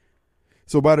 Mississippi.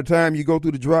 So by the time you go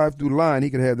through the drive-through line,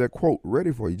 he can have that quote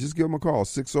ready for you. Just give him a call,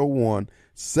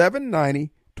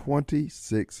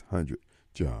 601-790-2600.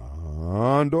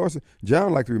 John Dorsey. John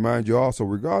would like to remind you also,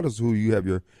 regardless of who you have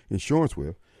your insurance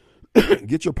with,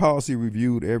 get your policy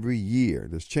reviewed every year.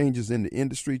 There's changes in the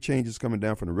industry, changes coming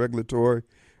down from the regulatory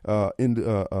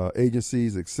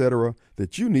agencies, etc.,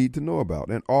 that you need to know about,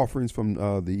 and offerings from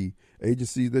the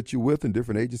agencies that you're with and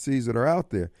different agencies that are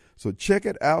out there. So check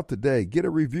it out today. Get a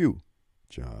review.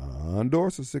 John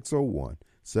Dorsey,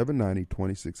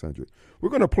 601-790-2600. We're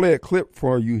going to play a clip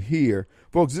for you here.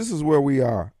 Folks, this is where we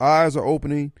are. Eyes are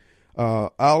opening.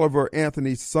 Oliver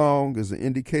Anthony's song is an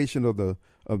indication of the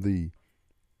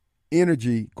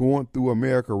energy going through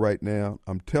America right now.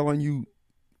 I'm telling you,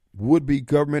 would-be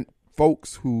government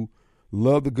folks who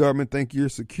love the government, think you're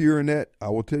secure in that, I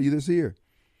will tell you this here.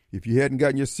 If you hadn't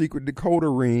gotten your secret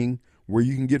decoder ring where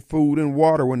you can get food and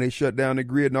water when they shut down the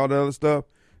grid and all that other stuff,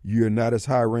 you're not as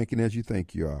high-ranking as you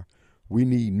think you are. We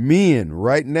need men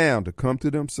right now to come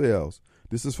to themselves.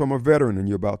 This is from a veteran, and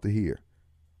you're about to hear.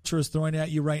 Is throwing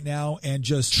at you right now and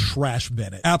just trash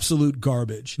bin it. Absolute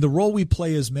garbage. The role we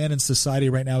play as men in society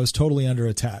right now is totally under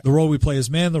attack. The role we play as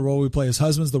men, the role we play as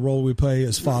husbands, the role we play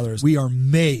as fathers. We are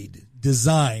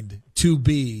designed to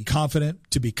be confident,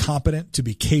 to be competent, to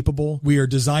be capable. We are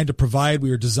designed to provide.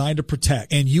 We are designed to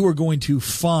protect. And you are going to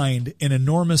find an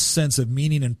enormous sense of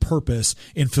meaning and purpose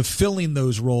in fulfilling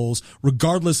those roles,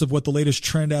 regardless of what the latest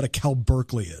trend out of Cal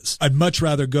Berkeley is. I'd much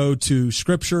rather go to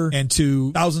scripture and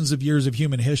to thousands of years of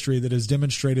human history that has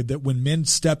demonstrated that when men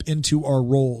step into our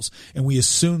roles and we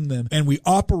assume them and we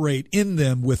operate in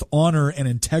them with honor and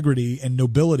integrity and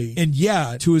nobility, and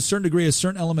to a certain degree, a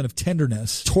certain element of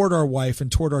tenderness toward our wife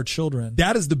and toward our children,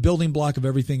 that is the building block of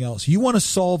everything else. You want to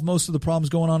solve most of the problems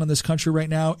going on in this country right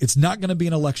now, it's not going to be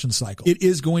an election cycle. It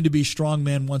is going to be strong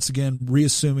men once again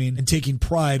reassuming and taking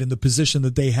pride in the position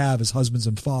that they have as husbands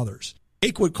and fathers.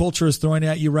 Take what culture is throwing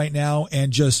at you right now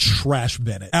and just trash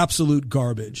bin it. Absolute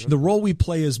garbage. The role we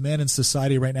play as men in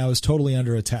society right now is totally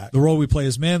under attack. The role we play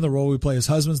as men, the role we play as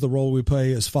husbands, the role we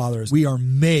play as fathers. We are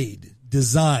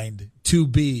designed to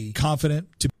be confident,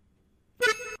 to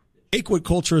take what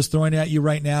culture is throwing at you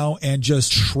right now and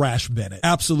just trash bin it.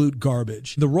 Absolute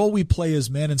garbage. The role we play as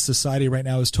men in society right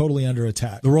now is totally under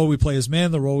attack. The role we play as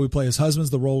men, the role we play as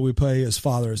husbands, the role we play as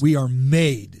fathers. We are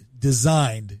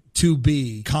designed to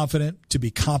be confident, to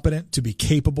be competent, to be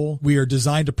capable. We are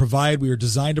designed to provide. We are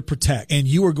designed to protect. And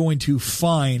you are going to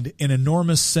find an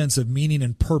enormous sense of meaning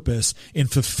and purpose in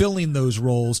fulfilling those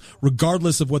roles,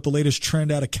 regardless of what the latest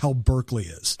trend out of Cal Berkeley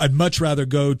is. I'd much rather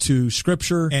go to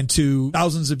scripture and to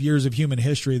thousands of years of human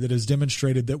history that has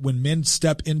demonstrated that when men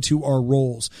step into our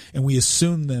roles and we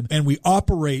assume them and we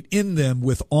operate in them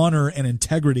with honor and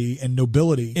integrity and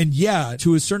nobility, and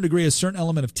to a certain degree, a certain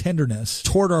element of tenderness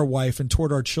toward our wife and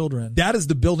toward our children, that is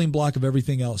the building block of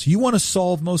everything else. You want to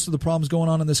solve most of the problems going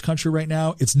on in this country right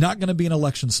now, it's not going to be an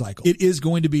election cycle. It is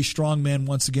going to be strong men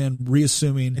once again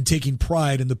reassuming and taking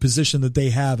pride in the position that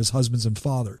they have as husbands and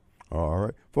fathers. All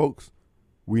right, folks,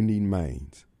 we need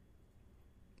mains.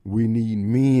 We need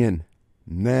men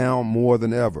now more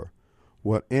than ever.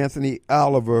 What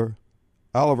Oliver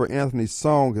Anthony's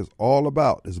song is all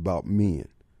about is about men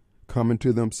coming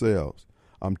to themselves.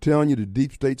 I'm telling you, the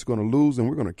deep state's going to lose, and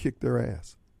we're going to kick their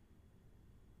ass.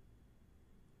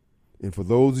 And for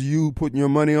those of you putting your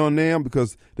money on them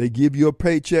because they give you a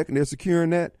paycheck and they're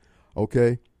securing that,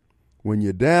 okay, when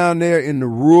you're down there in the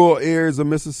rural areas of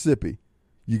Mississippi,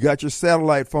 you got your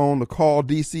satellite phone to call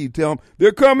D.C., tell them,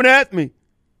 they're coming at me.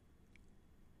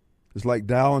 It's like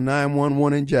dialing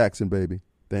 911 in Jackson, baby.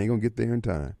 They ain't going to get there in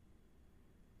time.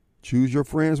 Choose your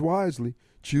friends wisely.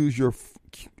 Choose your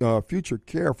future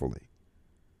carefully.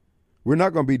 We're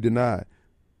not going to be denied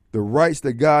the rights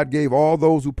that God gave all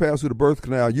those who pass through the birth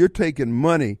canal. You're taking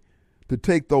money to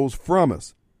take those from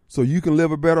us so you can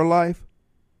live a better life.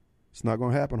 It's not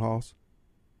going to happen, Hoss.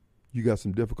 You got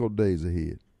some difficult days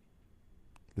ahead.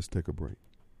 Let's take a break.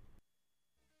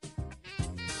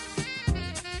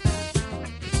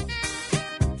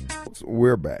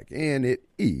 We're back, and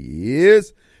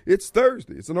it's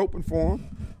Thursday. It's an open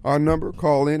forum. Our number,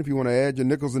 call in if you want to add your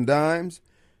nickels and dimes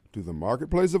to the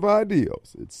marketplace of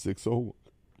ideals. It's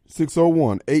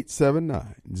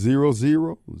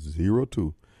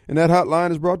 601-879-0002. And that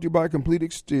hotline is brought to you by Complete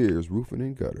Exteriors Roofing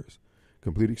and Gutters.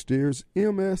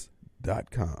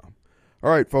 CompleteExteriorsMS.com.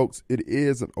 All right, folks, it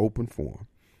is an open forum.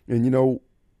 And, you know,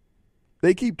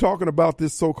 they keep talking about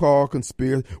this so-called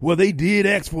conspiracy. Well, they did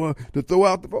ask to throw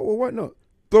out the vote. Well, what? No.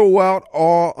 Throw out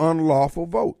all unlawful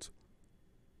votes.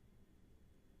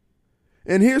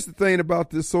 And here's the thing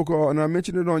about this so-called, and I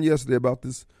mentioned it on yesterday, about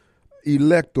this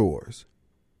electors.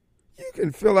 You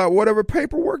can fill out whatever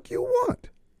paperwork you want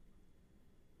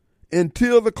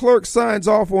until the clerk signs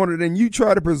off on it and you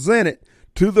try to present it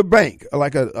to the bank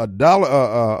like a dollar,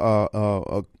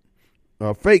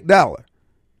 a fake dollar.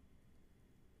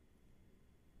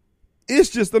 It's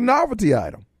just a novelty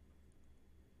item.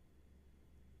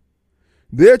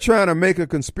 They're trying to make a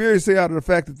conspiracy out of the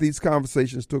fact that these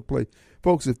conversations took place.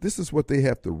 Folks, if this is what they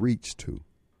have to reach to,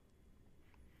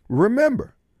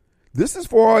 remember, this is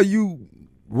for all you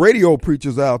radio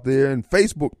preachers out there and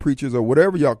Facebook preachers or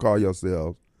whatever y'all call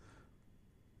yourselves.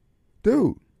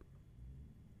 Dude,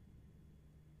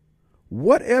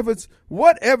 what evidence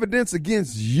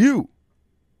against you?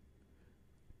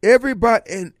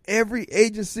 Everybody in every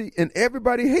agency and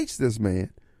everybody hates this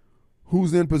man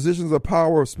who's in positions of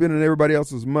power of spending everybody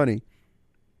else's money.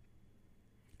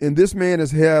 And this man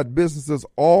has had businesses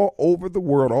all over the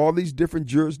world, all these different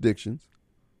jurisdictions,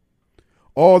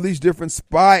 all these different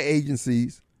spy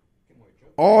agencies,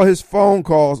 all his phone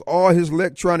calls, all his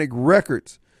electronic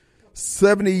records,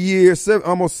 70 years,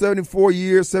 almost 74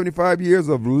 years, 75 years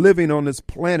of living on this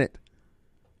planet.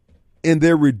 And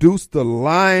they reduced the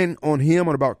line on him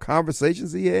on about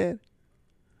conversations he had.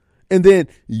 And then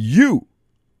you,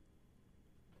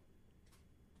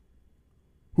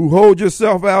 who hold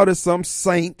yourself out as some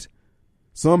saint,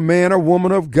 some man or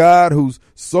woman of God who's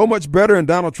so much better than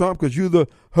Donald Trump because you're the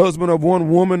husband of one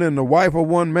woman and the wife of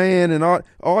one man, and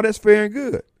all that's fair and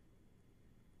good.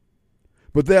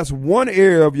 But that's one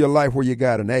area of your life where you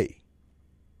got an A.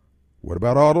 What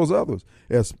about all those others?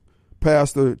 As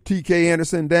Pastor T.K.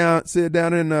 Anderson said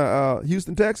down in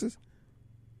Houston, Texas,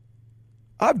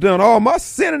 I've done all my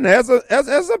sinning as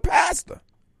a pastor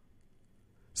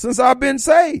since I've been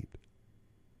saved.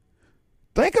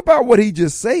 Think about what he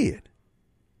just said.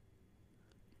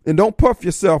 And don't puff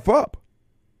yourself up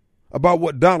about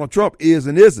what Donald Trump is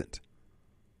and isn't.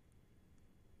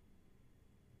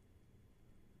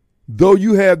 Though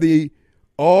you have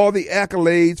all the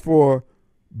accolades for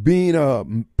being a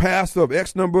pastor of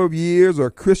X number of years or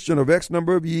a Christian of X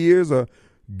number of years, a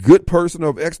good person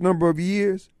of X number of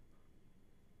years,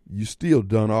 you still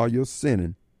done all your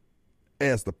sinning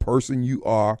as the person you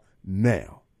are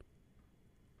now.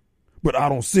 But I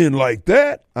don't sin like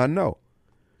that. I know.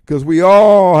 Because we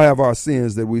all have our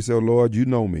sins that we say, Lord, you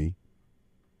know me.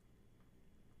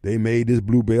 They made this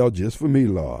bluebell just for me,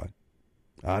 Lord.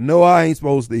 I know I ain't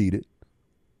supposed to eat it.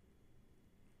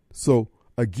 So,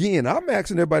 again, I'm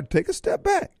asking everybody to take a step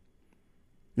back.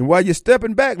 And while you're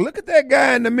stepping back, look at that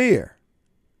guy in the mirror.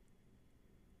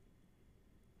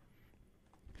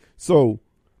 So,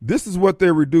 this is what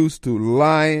they're reduced to,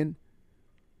 lying.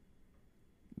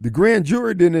 The grand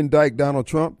jury didn't indict Donald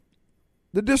Trump.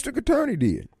 The district attorney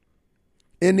did.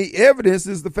 And the evidence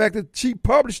is the fact that she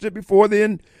published it before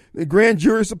the grand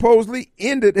jury supposedly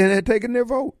ended and had taken their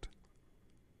vote.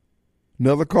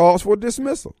 Another cause for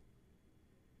dismissal.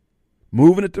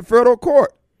 Moving it to federal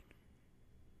court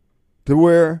to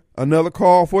where another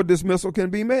call for dismissal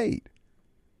can be made.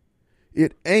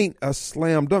 It ain't a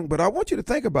slam dunk, but I want you to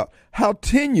think about how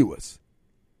tenuous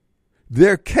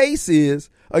their case is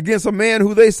against a man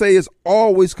who they say is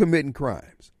always committing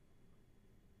crimes.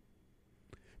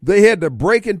 They had to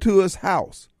break into his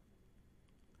house,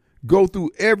 go through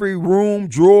every room,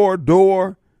 drawer,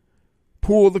 door,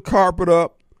 pull the carpet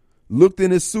up, looked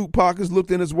in his suit pockets, looked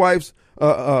in his wife's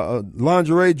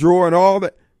lingerie drawer and all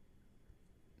that.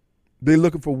 They're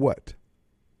looking for what?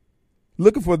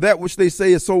 Looking for that which they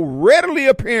say is so readily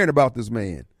apparent about this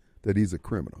man, that he's a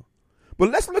criminal. But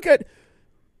let's look at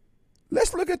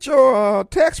Let's look at your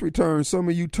tax returns. Some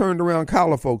of you turned around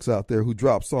collar folks out there who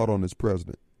dropped salt on this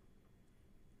president.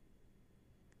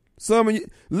 Some of you,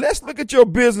 let's look at your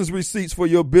business receipts for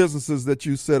your businesses that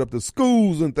you set up, the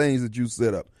schools and things that you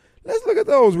set up. Let's look at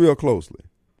those real closely.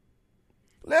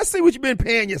 Let's see what you've been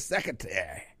paying your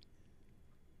secretary.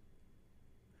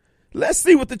 Let's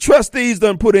see what the trustees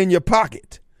done put in your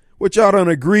pocket, what y'all done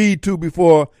agreed to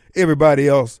before everybody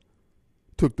else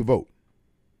took the vote.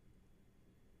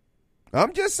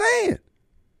 I'm just saying.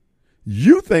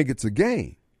 You think it's a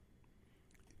game.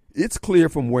 It's clear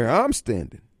from where I'm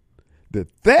standing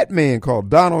that that man called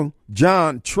Donald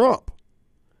John Trump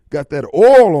got that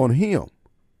oil on him.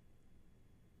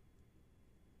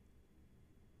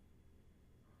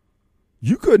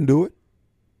 You couldn't do it.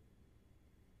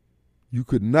 You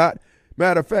could not.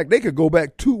 Matter of fact, they could go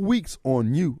back 2 weeks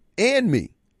on you and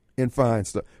me and find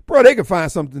stuff. Bro, they could find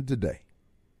something today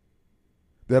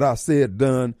that I said,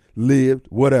 done, lived,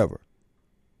 whatever.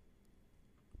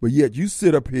 But yet you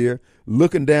sit up here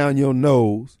looking down your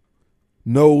nose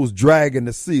dragging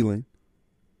the ceiling,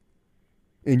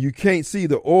 and you can't see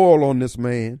the oil on this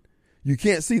man. You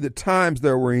can't see the times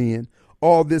that we're in.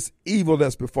 All this evil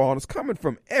that's befallen us coming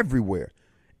from everywhere.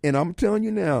 And I'm telling you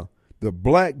now, the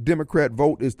black Democrat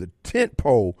vote is the tent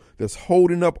pole that's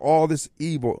holding up all this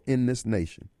evil in this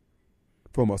nation.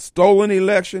 From a stolen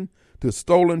election to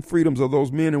stolen freedoms of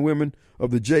those men and women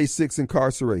of the J6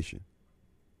 incarceration.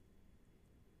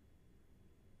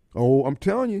 Oh, I'm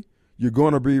telling you, you're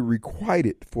going to be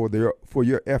requited for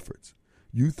your efforts.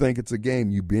 You think it's a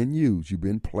game. You've been used. You've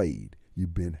been played.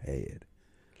 You've been had.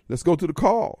 Let's go to the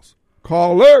calls.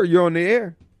 Caller, you're on the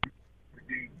air.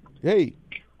 Hey.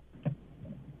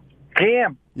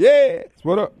 Kim. Yes.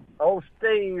 What up? Old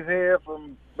Steve here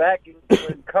from back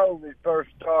when COVID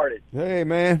first started. Hey,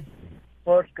 man.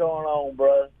 What's going on,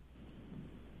 brother?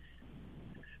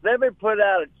 Let me put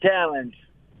out a challenge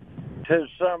to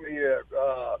some of your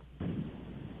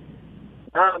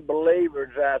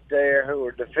non-believers out there who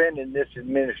are defending this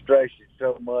administration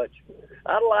so much.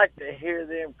 I'd like to hear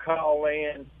them call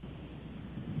in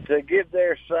to give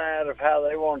their side of how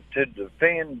they want to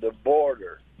defend the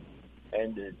border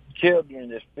and the children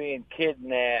that's being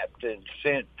kidnapped and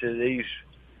sent to these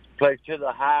places, to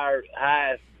the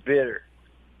highest bidder.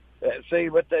 See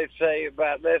what they say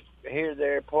about, let's hear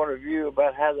their point of view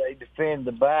about how they defend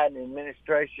the Biden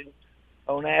administration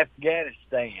on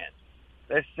Afghanistan.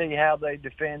 Let's see how they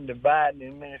defend the Biden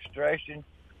administration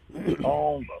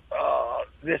on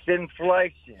this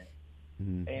inflation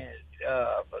and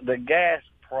the gas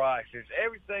prices,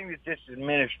 everything that this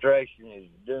administration is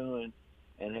doing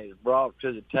and has brought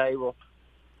to the table.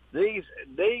 These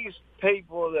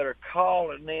people that are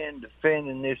calling in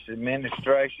defending this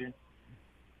administration,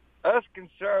 us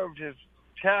conservatives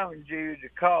challenge you to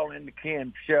call in the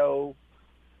Kim Show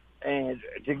and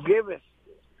to give us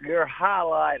your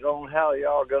highlight on how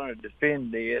y'all going to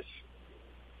defend this.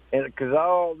 And because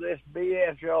all this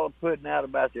BS y'all are putting out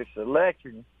about this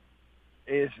election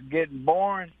is getting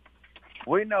boring.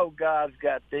 We know God's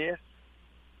got this.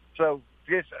 So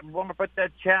just want to put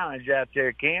that challenge out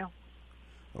there, Kim.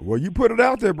 Well, you put it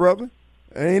out there, brother.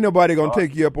 Ain't nobody going to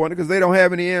take you up on it because they don't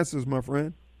have any answers, my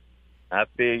friend. I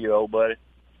feel you, old buddy.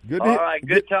 Good. All right,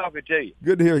 good talking to you.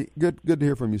 Good to hear. Good to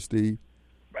hear from you, Steve.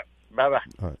 Bye-bye.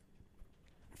 All right.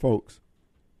 Folks,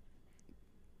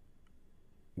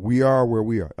 we are where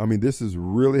we are. I mean, this is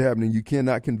really happening. You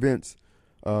cannot convince.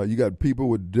 You got people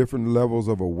with different levels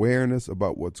of awareness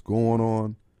about what's going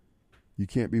on. You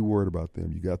can't be worried about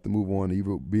them. You got to move on,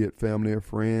 either be it family or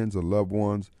friends or loved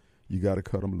ones. You got to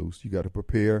cut them loose. You got to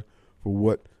prepare for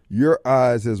what your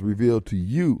eyes has revealed to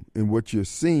you, and what you're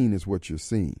seeing is what you're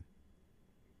seeing.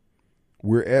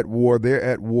 We're at war. They're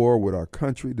at war with our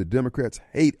country. The Democrats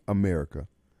hate America.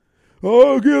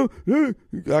 Oh, Kim,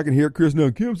 I can hear Chris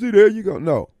now. Kim, see, there you go.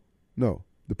 No.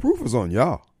 The proof is on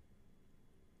y'all.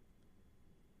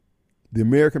 The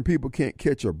American people can't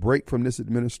catch a break from this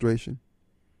administration.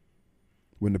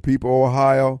 When the people of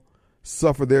Ohio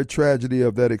suffer their tragedy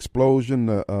of that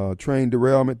explosion, train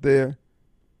derailment there,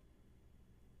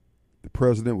 the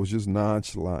president was just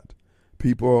nonchalant.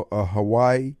 People of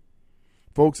Hawaii,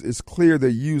 folks, it's clear they're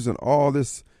using all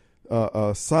this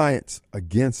science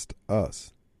against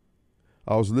us.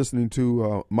 I was listening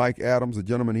to Mike Adams, a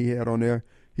gentleman he had on there.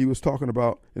 He was talking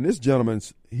about, and this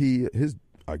gentleman's,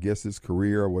 I guess his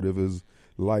career or whatever his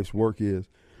life's work is,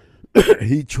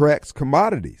 he tracks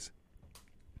commodities.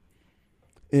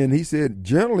 And he said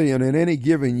generally in any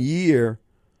given year,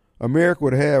 America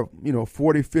would have,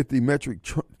 40, 50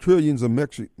 trillions of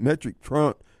metric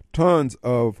tons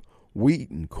of wheat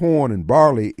and corn and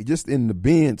barley just in the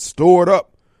bins stored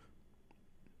up.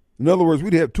 In other words,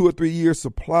 we'd have 2 or 3 years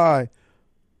supply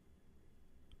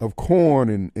of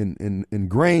corn and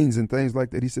grains and things like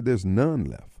that. He said there's none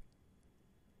left.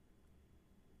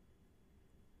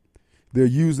 They're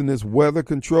using this weather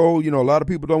control. You know, a lot of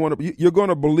people don't want to. You're going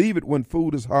to believe it when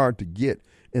food is hard to get.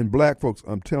 And black folks,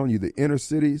 I'm telling you, the inner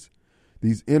cities,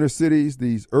 these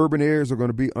urban areas are going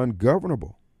to be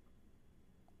ungovernable.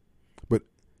 But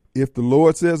if the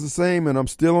Lord says the same and I'm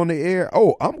still on the air,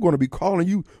 I'm going to be calling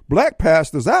you black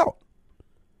pastors out.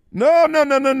 No.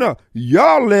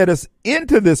 Y'all led us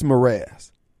into this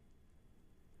morass.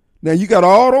 Now you got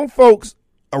all them folks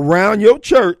around your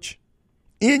church,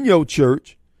 in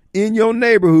your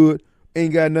neighborhood,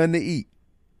 ain't got nothing to eat.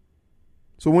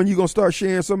 So when you going to start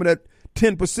sharing some of that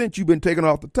 10% you've been taking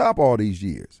off the top all these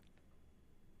years?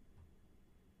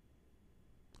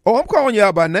 I'm calling you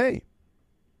out by name.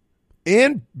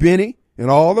 And Benny and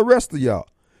all the rest of y'all.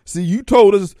 See, you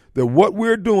told us that what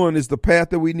we're doing is the path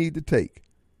that we need to take.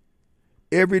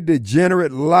 Every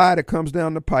degenerate lie that comes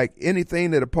down the pike,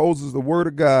 anything that opposes the word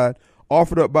of God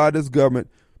offered up by this government,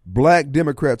 black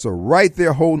Democrats are right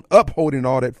there upholding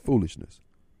all that foolishness.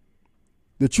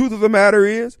 The truth of the matter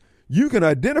is, you can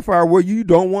identify where you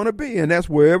don't want to be, and that's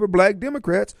wherever black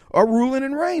Democrats are ruling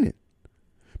and reigning.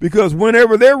 Because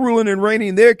whenever they're ruling and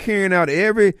reigning, they're carrying out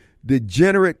every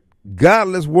degenerate,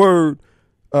 godless word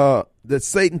that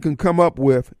Satan can come up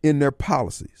with in their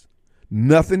policies.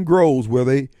 Nothing grows where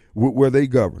they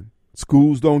govern.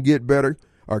 Schools don't get better.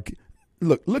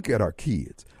 Look at our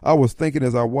kids. I was thinking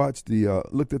as I watched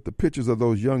looked at the pictures of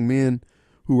those young men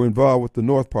who were involved with the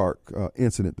North Park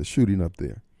incident, the shooting up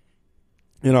there.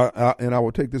 And I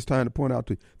will take this time to point out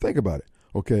to you, think about it.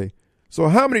 Okay, so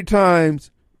how many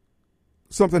times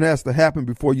something has to happen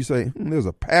before you say, there's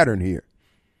a pattern here?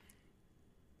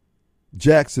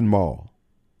 Jackson Mall,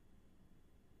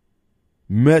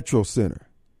 Metro Center.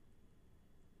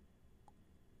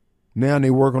 Now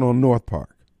they're working on North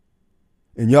Park.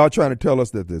 And y'all trying to tell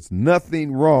us that there's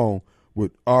nothing wrong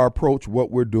with our approach,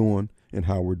 what we're doing, and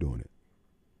how we're doing it.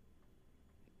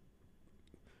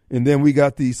 And then we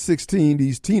got these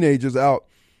teenagers out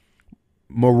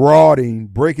marauding,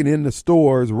 breaking into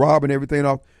stores, robbing everything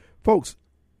off. Folks,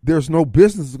 there's no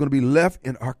business that's going to be left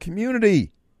in our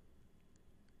community.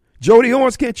 Jody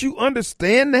Owens, can't you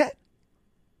understand that?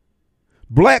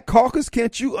 Black Caucus,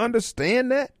 can't you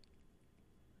understand that?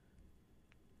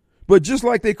 But just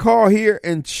like they call here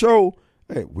and show,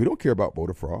 hey, we don't care about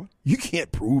voter fraud. You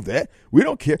can't prove that. We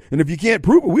don't care. And if you can't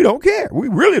prove it, we don't care. We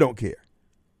really don't care.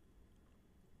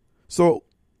 So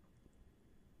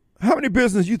how many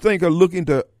businesses you think are looking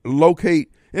to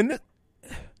locate in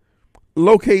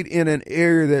an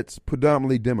area that's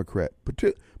predominantly Democrat,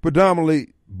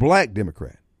 predominantly black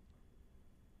Democrat?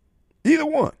 Either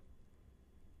one.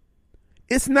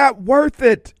 It's not worth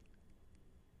it.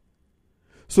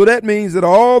 So that means that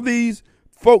all these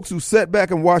folks who sat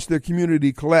back and watched their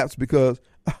community collapse because,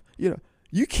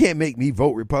 you can't make me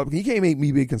vote Republican. You can't make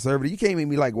me be conservative. You can't make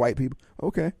me like white people.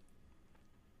 Okay.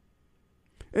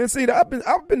 And see,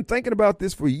 I've been thinking about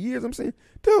this for years. I'm saying,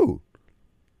 dude,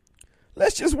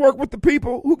 let's just work with the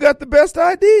people who got the best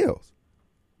ideals.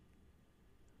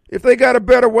 If they got a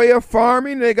better way of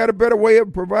farming, they got a better way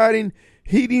of providing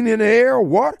heating and air or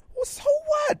water, well, so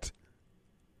what?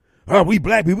 We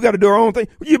black people got to do our own thing.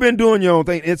 You've been doing your own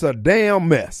thing. It's a damn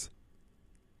mess.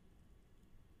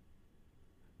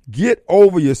 Get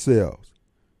over yourselves.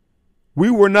 We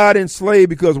were not enslaved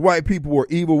because white people were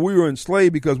evil. We were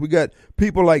enslaved because we got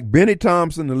people like Benny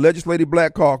Thompson, the Legislative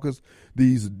Black Caucus,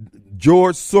 these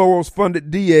George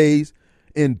Soros-funded DAs,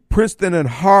 and Princeton and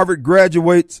Harvard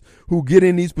graduates who get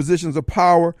in these positions of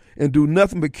power and do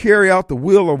nothing but carry out the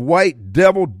will of white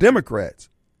devil Democrats.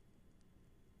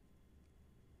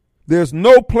 There's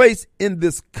no place in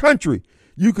this country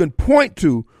you can point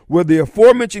to where the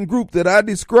aforementioned group that I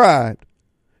described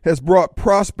has brought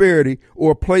prosperity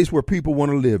or a place where people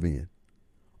want to live in.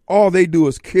 All they do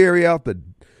is carry out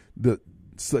the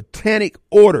satanic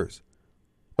orders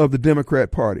of the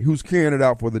Democrat Party, who's carrying it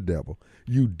out for the devil.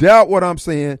 You doubt what I'm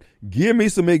saying? Give me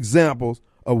some examples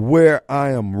of where I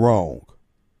am wrong.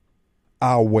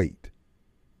 I'll wait.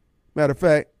 Matter of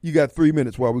fact, you got 3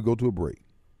 minutes while we go to a break.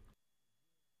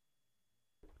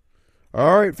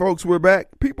 All right, folks, we're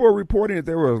back. People are reporting that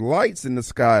there were lights in the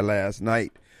sky last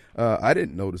night. I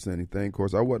didn't notice anything. Of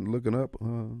course, I wasn't looking up,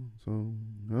 so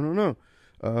I don't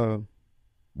know.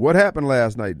 What happened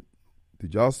last night?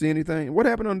 Did y'all see anything? What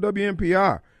happened on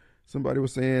WNPR? Somebody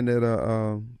was saying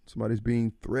that somebody's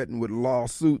being threatened with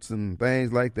lawsuits and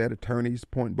things like that. Attorneys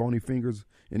point bony fingers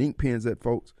and ink pens at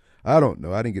folks. I don't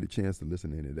know. I didn't get a chance to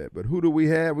listen to any of that. But who do we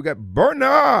have? We got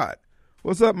Bernard.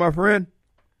 What's up, my friend?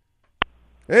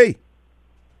 Hey.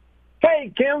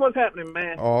 Hey, Kim, what's happening,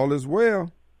 man? All is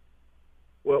well.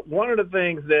 Well, one of the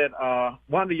things that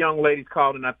one of the young ladies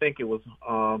called, and I think it was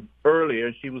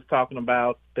earlier, she was talking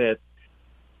about that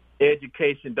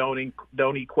education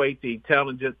don't equate to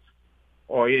intelligence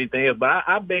or anything else. But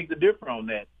I beg to differ on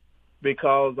that,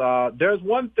 because there's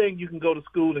one thing you can go to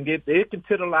school and get. It can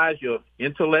titilize your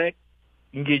intellect,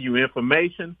 it can give you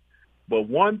information, but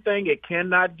one thing it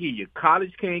cannot give you,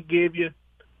 college can't give you,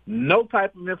 no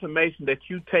type of information that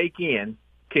you take in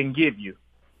can give you,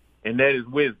 and that is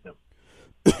wisdom.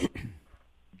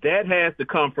 That has to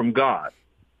come from God.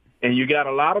 And you got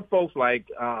a lot of folks like,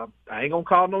 I ain't going to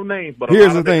call no names, but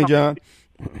here's the thing, John.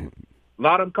 A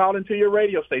lot of them call into your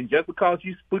radio station. Just because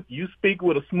you speak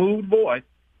with a smooth voice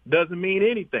doesn't mean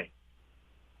anything.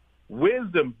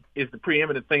 Wisdom is the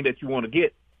preeminent thing that you want to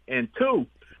get. And two,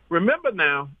 remember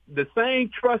now, the same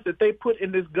trust that they put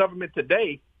in this government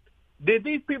today, did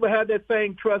these people have that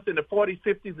same trust in the 40s,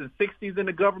 50s, and 60s in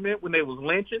the government when they was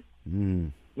lynching?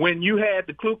 When you had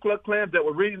the Ku Klux Klan that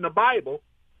were reading the Bible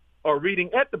or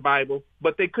reading at the Bible,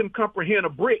 but they couldn't comprehend a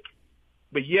brick,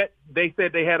 but yet they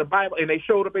said they had a Bible, and they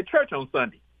showed up at church on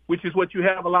Sunday, which is what you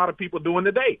have a lot of people doing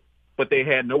today, but they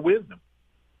had no wisdom.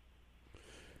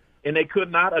 And they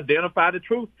could not identify the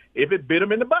truth if it bit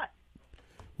them in the butt.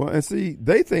 Well, and see,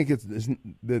 they think it's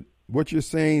that what you're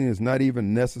saying is not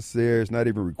even necessary, it's not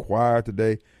even required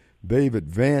today. They've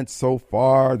advanced so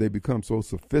far, they become so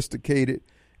sophisticated.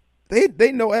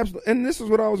 They know absolutely, and this is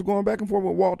what I was going back and forth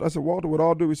with Walter. I said, Walter, with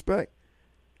all due respect,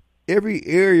 every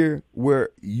area where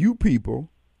you people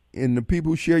and the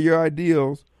people who share your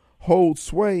ideals hold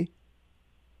sway,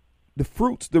 the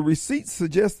fruits, the receipts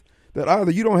suggest that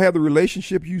either you don't have the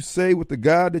relationship you say with the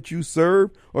God that you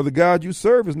serve, or the God you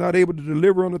serve is not able to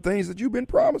deliver on the things that you've been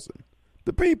promising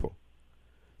the people.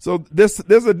 So there's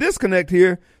a disconnect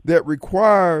here that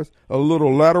requires a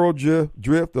little lateral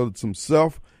drift of some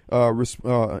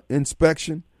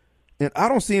inspection, and I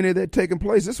don't see any of that taking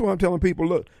place. This is why I'm telling people,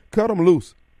 look, cut them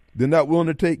loose. They're not willing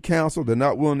to take counsel. They're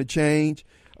not willing to change.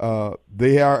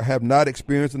 They have not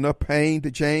experienced enough pain to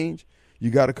change.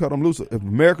 You got to cut them loose. If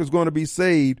America's going to be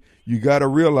saved, you got to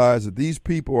realize that these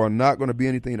people are not going to be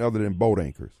anything other than boat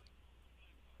anchors.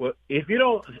 Well, if you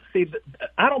don't see,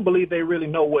 I don't believe they really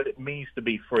know what it means to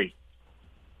be free,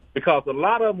 because a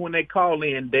lot of them, when they call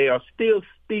in, they are still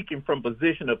speaking from a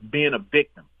position of being a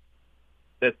victim,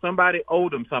 that somebody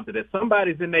owed them something, that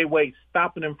somebody's in their way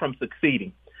stopping them from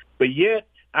succeeding. But yet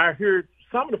I heard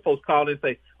some of the folks call in and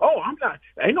say, oh,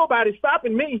 ain't nobody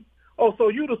stopping me. Oh, so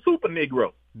you the super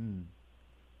Negro.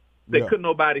 That couldn't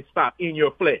nobody stop in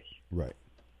your flesh. Right.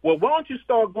 Well, why don't you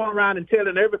start going around and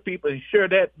telling every people and share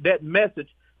that message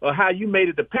of how you made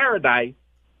it to paradise,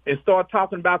 and start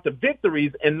talking about the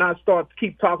victories and not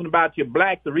keep talking about your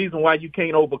black, the reason why you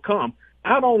can't overcome.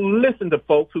 I don't listen to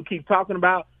folks who keep talking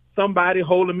about somebody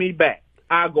holding me back.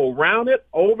 I go around it,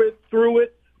 over it, through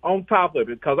it, on top of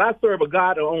it, because I serve a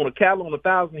God that owns a cattle on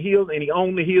 1,000 hills, and he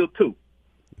owns the hill too.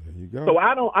 There you go. So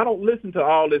I don't listen to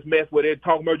all this mess where they're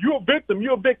talking about you're a victim,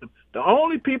 you're a victim. The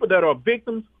only people that are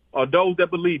victims are those that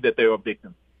believe that they're a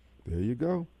victim. There you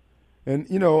go. And,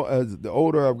 you know, as the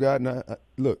older I've gotten,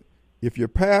 look, if your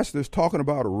pastor's talking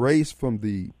about race from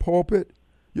the pulpit,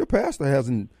 your pastor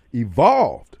hasn't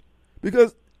evolved,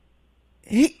 because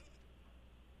he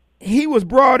was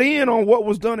brought in on what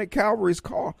was done at Calvary's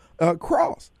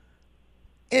cross.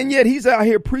 And yet he's out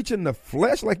here preaching the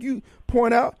flesh, like you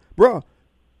point out. Bro,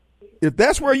 if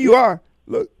that's where you are,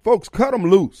 look, folks, cut them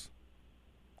loose.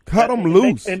 Cut them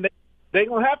loose. And they're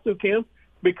going to have to, Kim,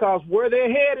 because where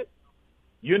they're headed,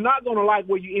 you're not going to like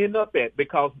where you end up at,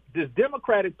 because this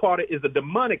Democratic Party is a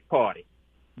demonic party.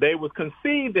 They was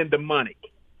conceived in demonic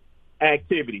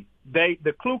activity.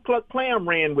 The Ku Klux Klan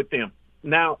ran with them.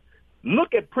 Now,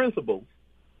 look at principles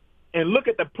and look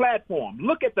at the platform.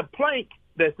 Look at the plank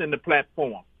that's in the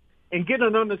platform and get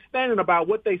an understanding about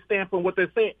what they stand for and what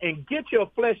they're saying, and get your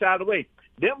flesh out of the way.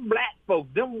 Them black folks,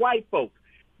 them white folks,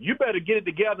 you better get it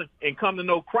together and come to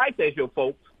know Christ as your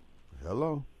folks.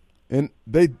 Hello. And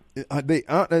but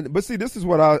see, this is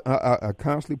what I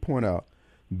constantly point out.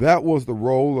 That was the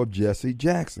role of Jesse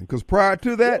Jackson, because prior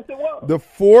to that, yes, it was. The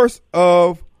force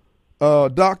of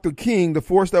Dr. King, the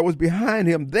force that was behind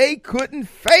him, they couldn't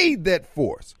fade that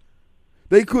force.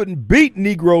 They couldn't beat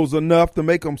Negroes enough to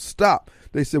make them stop.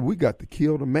 They said, we got to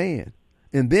kill the man,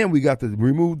 and then we got to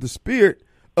remove the spirit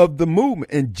of the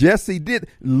movement. And Jesse did.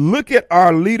 Look at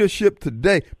our leadership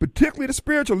today, particularly the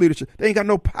spiritual leadership. They ain't got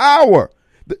no power.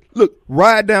 Look,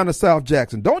 ride down to South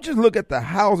Jackson. Don't just look at the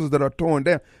houses that are torn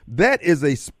down. That is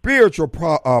a spiritual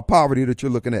poverty that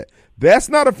you're looking at. That's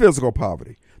not a physical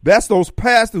poverty. That's those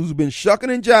pastors who's been shucking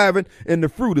and jiving, and the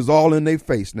fruit is all in their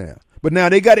face now. But now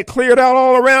they got it cleared out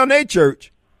all around their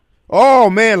church. Oh,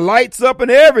 man, lights up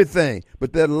and everything.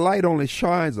 But that light only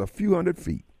shines a few 100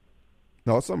 feet.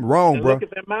 No, something wrong, and bro. Look at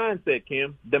that mindset,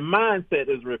 Kim. The mindset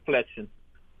is a reflection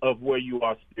of where you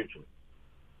are spiritually.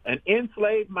 An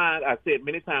enslaved mind, I said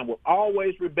many times, will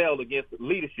always rebel against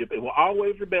leadership. It will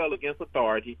always rebel against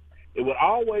authority. It will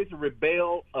always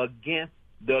rebel against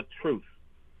the truth.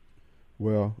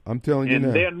 Well, I'm telling you now.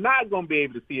 And they're not going to be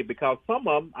able to see it because some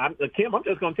of them, Kim, I'm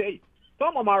just going to tell you,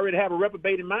 some of them already have a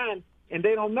reprobated mind and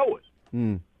they don't know it.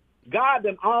 God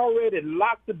done already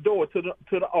locked the door to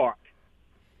the ark,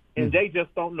 and they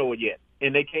just don't know it yet,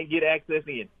 and they can't get access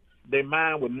in. Their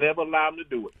mind would never allow them to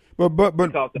do it. But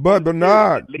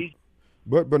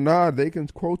Bernard, they can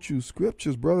quote you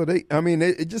scriptures, brother.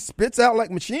 It just spits out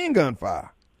like machine gun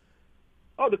fire.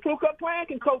 Oh, the Ku Klux Klan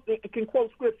can quote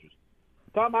scriptures.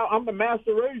 Talking about I'm the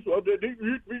master race, or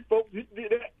these folks did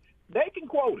that. They can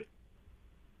quote it.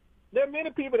 There are many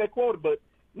people that quote it, but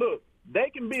look,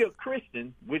 they can be a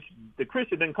Christian, which the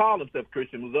Christian didn't call themselves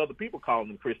Christian, it was other people calling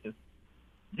them Christians.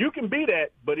 You can be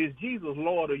that, but is Jesus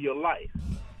Lord of your life?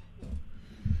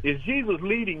 Is Jesus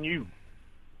leading you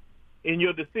in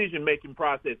your decision-making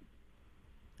process?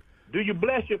 Do you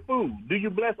bless your food? Do you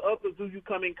bless others who you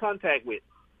come in contact with?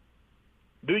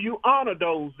 Do you honor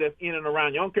those that's in and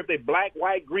around you? I don't care if they're black,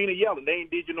 white, green, or yellow. They ain't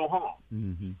did you no harm.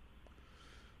 Mm-hmm.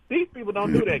 These people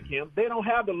don't do that, Kim. They don't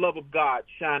have the love of God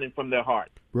shining from their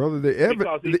heart. Brother,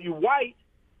 because if you white,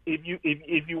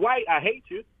 I hate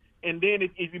you. And then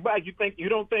if you black, you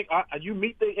don't think you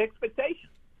meet the expectation.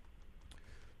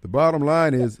 The bottom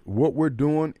line is what we're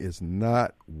doing is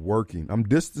not working. I'm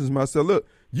distancing myself. Look,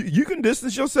 you can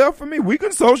distance yourself from me. We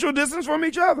can social distance from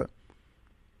each other.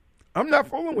 I'm not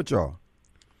fooling with y'all.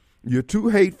 You're too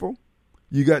hateful.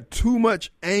 You got too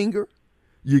much anger.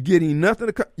 You're getting nothing.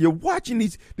 You're watching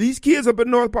these kids up at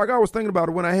North Park. I was thinking about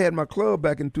it when I had my club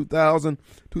back in 2000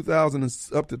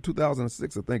 up to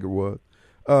 2006, I think it was.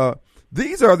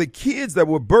 These are the kids that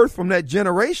were birthed from that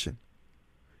generation.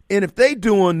 And if they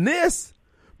doing this,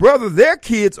 brother, their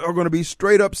kids are going to be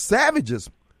straight up savages.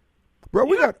 Bro,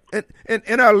 we got,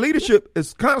 and our leadership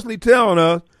is constantly telling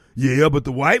us, yeah, but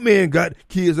the white man got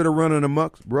kids that are running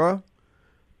amok, bro.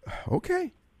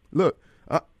 Okay. Look,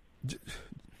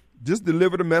 just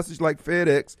deliver the message like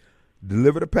FedEx.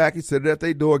 Deliver the package, set it at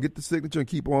their door, get the signature, and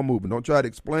keep on moving. Don't try to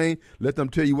explain. Let them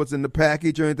tell you what's in the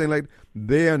package or anything like that.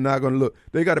 They're not going to look.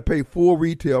 They got to pay full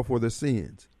retail for their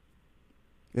sins.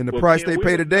 And the price they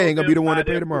pay today ain't going to be the one they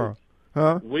pay tomorrow.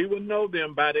 Huh? We will know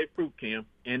them by their fruit, Kim.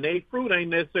 And their fruit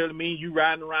ain't necessarily mean you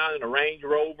riding around in a Range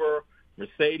Rover,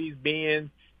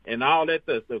 Mercedes-Benz, and all that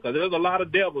stuff. Because there's a lot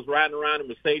of devils riding around in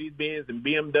Mercedes-Benz and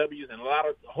BMWs and a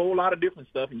whole lot of different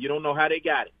stuff, and you don't know how they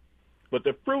got it. But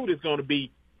the fruit is going to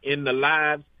be in the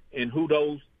lives and who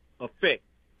those affect.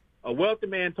 A wealthy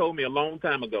man told me a long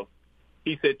time ago,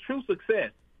 he said, true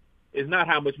success is not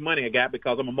how much money I got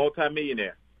because I'm a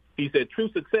multimillionaire. He said,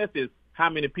 true success is how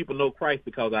many people know Christ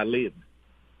because I live.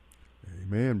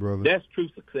 Amen, brother. That's true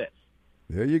success.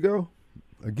 There you go.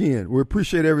 Again, we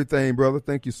appreciate everything, brother.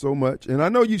 Thank you so much. And I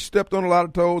know you stepped on a lot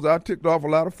of toes. I ticked off a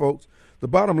lot of folks. The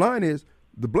bottom line is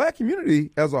the black community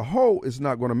as a whole is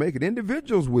not going to make it.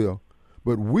 Individuals will.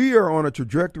 But we are on a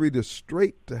trajectory to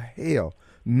straight to hell.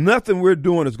 Nothing we're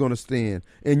doing is going to stand.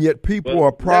 And yet people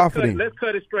are profiting. Let's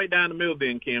cut it straight down the middle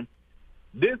then, Kim.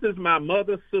 This is my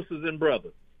mother, sisters, and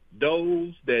brothers.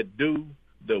 Those that do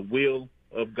the will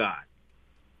of God.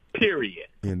 Period.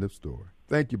 End of story.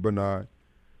 Thank you, Bernard.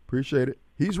 Appreciate it.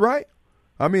 He's right.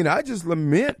 I mean, I just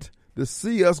lament to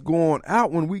see us going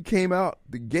out when we came out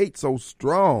the gate so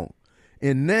strong.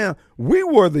 And now we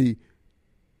were the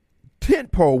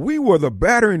tent pole. We were the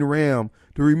battering ram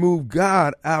to remove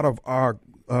God out of our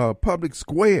public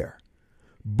square.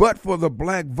 But for the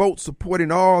black vote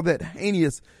supporting all that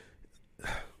heinous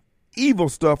evil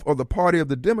stuff of the party of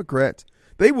the Democrats,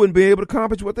 they wouldn't be able to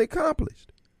accomplish what they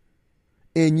accomplished.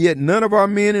 And yet none of our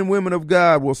men and women of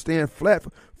God will stand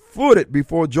flat-footed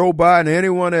before Joe Biden or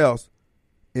anyone else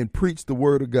and preach the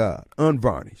word of God,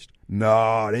 unvarnished.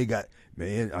 No, they got,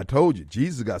 man, I told you,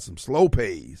 Jesus got some slow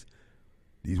pays.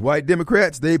 These white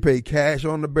Democrats, they pay cash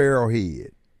on the barrelhead.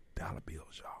 Dollar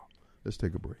bills, y'all. Let's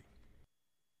take a break.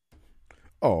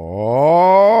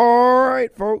 All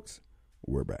right, folks,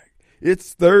 we're back.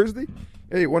 It's Thursday.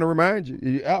 Hey, I want to remind you,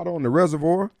 you're out on the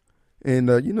reservoir and,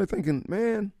 thinking,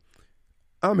 man,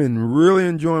 I'm really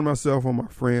enjoying myself on my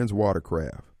friend's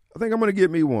watercraft. I think I'm going to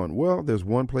get me one. Well, there's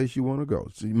one place you want to go.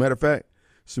 As a matter of fact,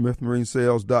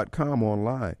 SmithMarineSales.com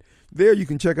online. There you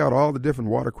can check out all the different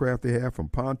watercraft they have, from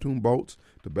pontoon boats,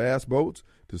 to bass boats,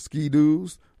 to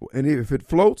ski-doos. And if it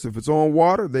floats, if it's on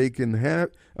water, they can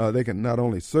not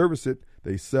only service it,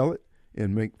 they sell it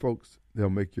and they'll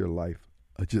make your life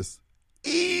just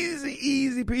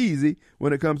easy peasy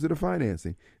when it comes to the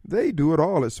financing. They do it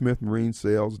all at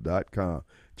smithmarinesales.com.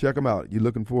 Check them out. You're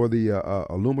looking for the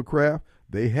Alumacraft?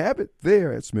 They have it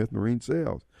there at Smith Marine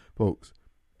Sales. Folks,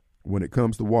 when it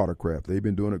comes to watercraft, they've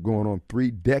been doing it going on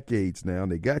 3 decades now,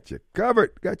 and they got you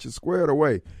covered, got you squared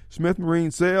away.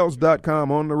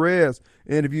 smithmarinesales.com on the res.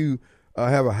 And if you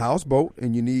have a houseboat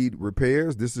and you need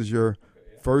repairs, this is your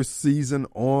first season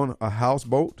on a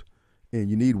houseboat, and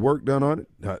you need work done on it,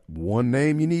 one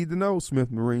name you need to know,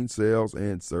 Smith Marine Sales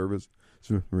and Service,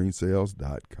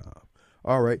 smithmarinesales.com.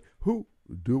 All right, who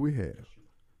do we have?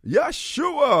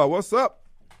 Yeshua, what's up?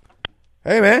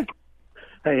 Hey, man.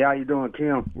 Hey, how you doing,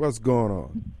 Tim? What's going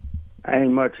on?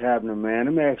 Ain't much happening, man.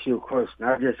 Let me ask you a question.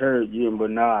 I just heard you and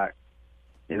Bernard,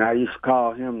 and I used to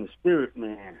call him the spirit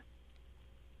man.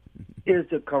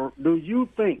 Do you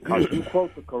think, because you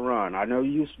quote the Quran, I know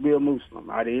you used to be a Muslim,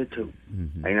 I did too.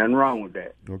 Mm-hmm. Ain't nothing wrong with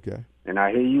that. Okay. And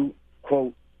I hear you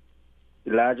quote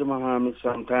Elijah Muhammad,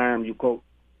 sometimes you quote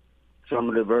some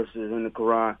of the verses in the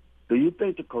Quran. Do you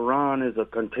think the Quran is a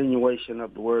continuation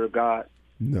of the Word of God?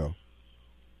 No.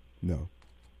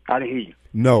 I didn't hear you.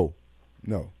 No.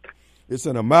 It's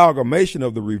an amalgamation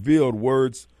of the revealed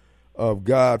words of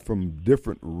God from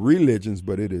different religions,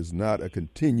 but it is not a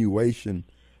continuation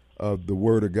of the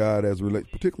Word of God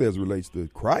particularly as it relates to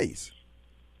Christ.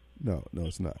 No,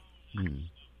 it's not.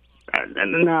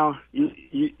 Now,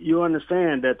 you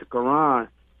understand that the Quran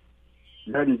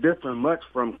doesn't differ much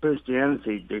from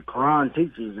Christianity. The Quran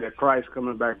teaches that Christ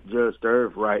coming back to judge the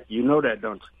earth, right? You know that,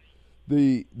 don't you?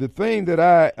 The thing that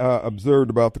I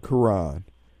observed about the Quran,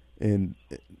 and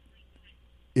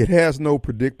it has no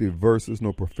predictive verses,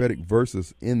 no prophetic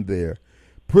verses in there.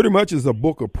 Pretty much is a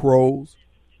book of prose.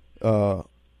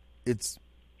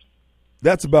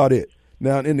 That's about it.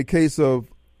 Now, in the case of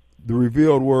the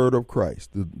revealed word of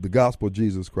Christ, the gospel of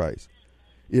Jesus Christ,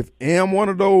 if one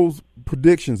of those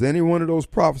predictions, any one of those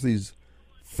prophecies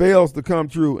fails to come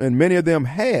true, and many of them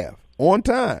have on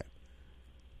time,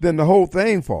 then the whole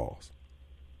thing falls.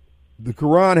 The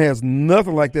Quran has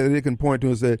nothing like that it can point to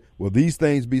and say, well, these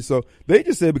things be so. They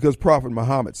just said because Prophet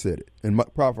Muhammad said it. And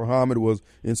Prophet Muhammad was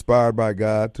inspired by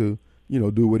God to,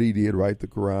 do what he did, write the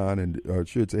Quran, and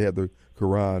should say have the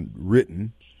Quran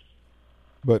written.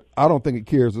 But I don't think it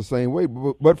cares the same way.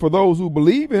 But for those who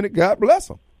believe in it, God bless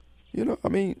them.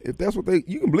 If that's what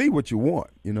you can believe what you want,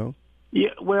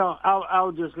 Yeah, well, I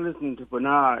was just listening to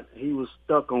Bernard. He was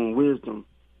stuck on wisdom.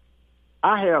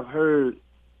 I have heard,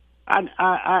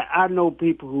 I know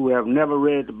people who have never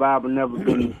read the Bible, never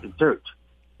been to church.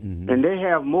 Mm-hmm. And they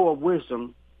have more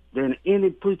wisdom than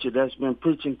any preacher that's been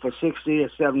preaching for 60 or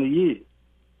 70 years.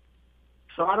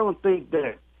 So I don't think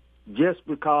that just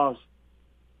because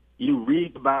you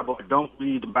read the Bible or don't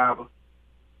read the Bible,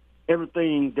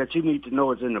 everything that you need to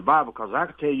know is in the Bible, because I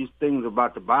can tell you things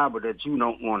about the Bible that you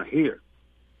don't want to hear.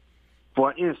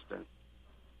 For instance,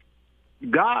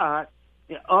 God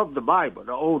of the Bible,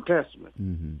 the Old Testament,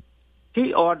 mm-hmm.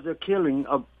 He ordered the killing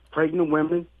of pregnant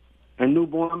women and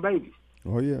newborn babies.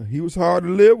 Oh, yeah. He was hard to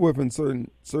live with in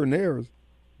certain areas.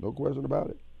 No question about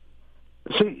it.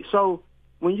 See, so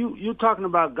when you're talking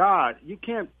about God, you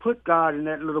can't put God in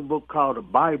that little book called the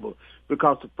Bible,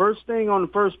 because the first thing on the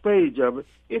first page of it,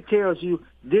 it tells you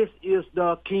this is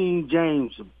the King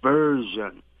James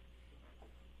Version.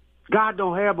 God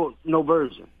don't have no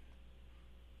version.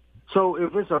 So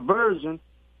if it's a version,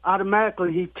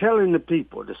 automatically he's telling the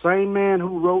people, the same man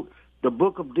who wrote the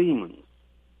Book of Demons,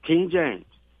 King James,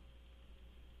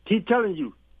 he's telling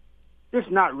you,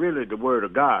 it's not really the Word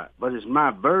of God, but it's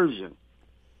my version.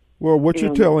 Well, what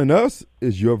you're telling us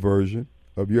is your version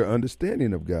of your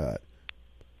understanding of God.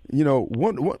 Pastor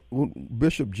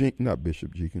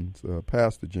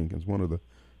Jenkins, one of the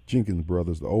Jenkins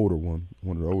brothers, the older one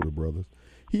of the older brothers,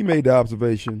 he made the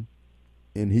observation,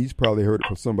 and he's probably heard it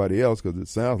from somebody else because it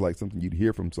sounds like something you'd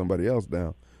hear from somebody else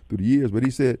down through the years. But he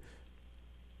said,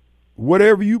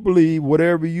 whatever you believe,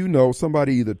 whatever you know,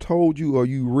 somebody either told you or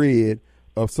you read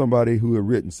of somebody who had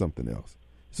written something else.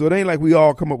 So it ain't like we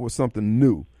all come up with something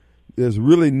new. There's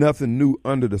really nothing new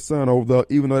under the sun,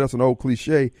 even though that's an old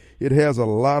cliche, it has a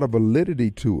lot of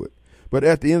validity to it. But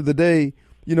at the end of the day,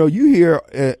 you hear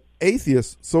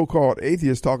atheists, so-called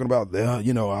atheists, talking about, I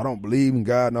don't believe in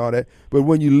God and all that. But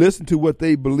when you listen to what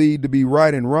they believe to be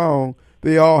right and wrong,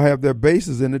 they all have their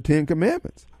bases in the Ten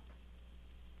Commandments.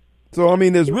 So,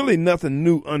 there's really nothing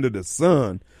new under the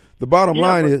sun. The bottom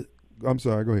line is, I'm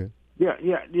sorry, go ahead. Yeah.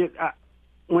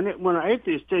 when an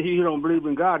atheist tells you he don't believe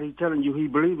in God, he's telling you he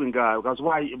believes in God. Because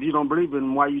why? If you don't believe in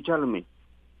him, why are you telling me?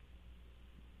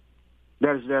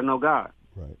 There's no God.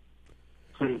 Right.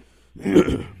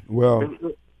 See, well,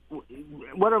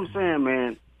 what I'm saying,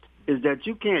 man, is that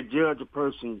you can't judge a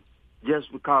person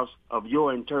just because of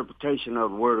your interpretation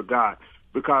of the Word of God.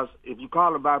 Because if you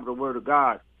call the Bible the Word of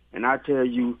God, and I tell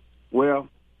you, well,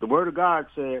 the Word of God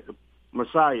said the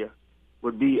Messiah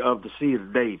would be of the seed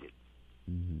of David.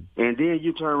 Mm-hmm. And then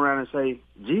you turn around and say,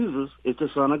 Jesus is the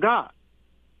Son of God.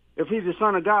 If he's the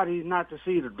Son of God, he's not the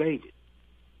seed of David.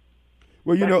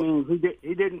 Well, that means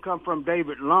he didn't come from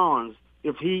David lawns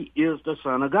if he is the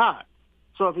Son of God.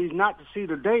 So if he's not the seed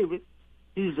of David,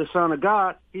 he's the Son of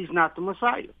God, he's not the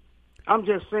Messiah. I'm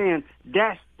just saying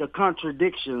that's the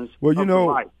contradictions of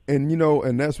life.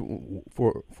 And that's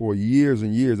for years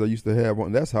and years I used to have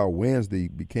one. That's how Wednesday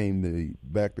became the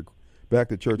back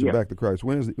to church and back to Christ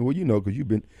Wednesday. Well, because you've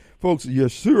been, folks,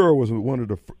 Yeshua was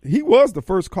he was the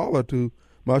first caller to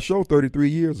my show 33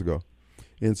 years ago.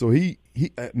 And so he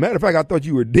matter of fact, I thought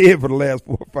you were dead for the last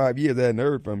 4 or 5 years. I hadn't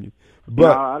heard from you.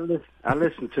 But no, I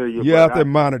listened to you. You're out there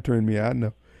monitoring me, I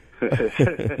know.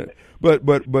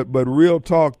 but real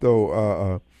talk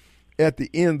though, at the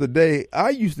end of the day, I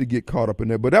used to get caught up in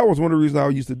that. But that was one of the reasons I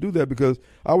used to do that, because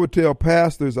I would tell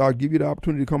pastors, I'll give you the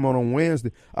opportunity to come on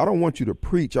Wednesday. I don't want you to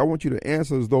preach. I want you to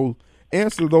answer those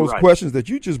right. questions that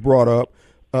you just brought up,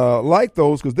 like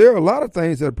those, because there are a lot of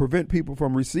things that prevent people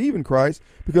from receiving Christ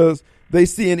because they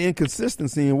see an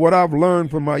inconsistency. And what I've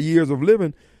learned from my years of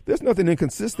living, there's nothing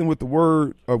inconsistent with the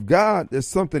Word of God. There's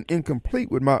something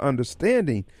incomplete with my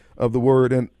understanding of the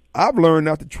Word. And I've learned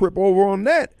not to trip over on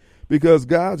that, because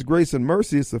God's grace and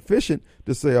mercy is sufficient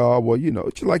to say, oh, well,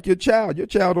 it's like your child. Your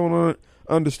child don't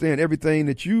understand everything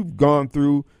that you've gone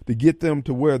through to get them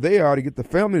to where they are, to get the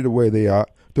family to where they are,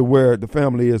 to where the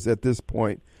family is at this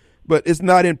point. But it's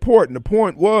not important. The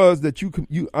point was that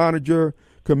you honored your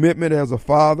commitment as a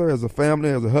father, as a family,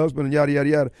 as a husband, and yada, yada,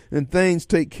 yada, and things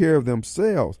take care of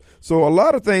themselves. So a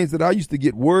lot of things that I used to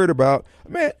get worried about,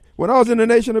 man, when I was in the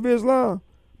Nation of Islam,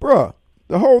 bruh,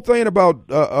 the whole thing about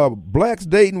blacks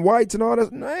dating whites and all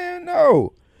that, man,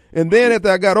 no. And then after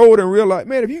I got older and realized,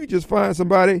 man, if you could just find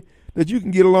somebody that you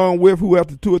can get along with who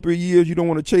after 2 or 3 years you don't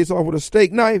want to chase off with a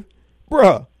steak knife,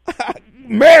 bruh,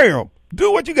 marry them.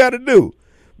 Do what you got to do.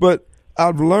 But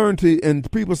I've learned to, and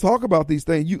people talk about these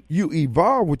things, you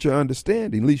evolve with your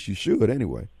understanding. At least you should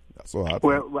anyway. That's all I think.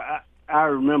 Well, I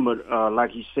remember,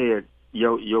 like you said,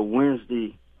 your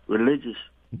Wednesday religious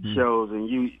shows, and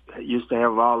you used to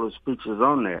have all those preachers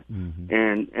on there. Mm-hmm.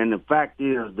 And the fact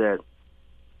is that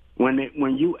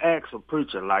when you ask a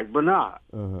preacher like Bernard,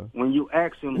 when you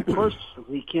ask him questions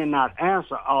he cannot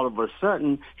answer, all of a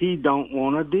sudden he don't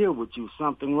want to deal with you.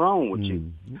 Something wrong with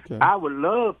you. Okay. I would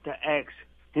love to ask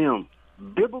him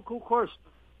biblical questions,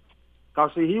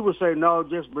 because see, he would say, no,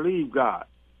 just believe God.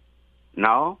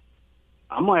 No,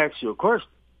 I'm going to ask you a question.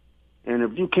 And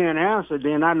if you can't answer,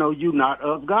 then I know you're not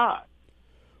of God.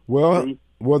 Well, see?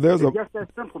 There's it's just that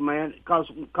simple, man. Because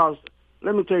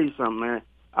let me tell you something, man.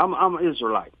 I'm an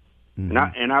Israelite,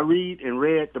 and I read and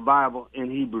read the Bible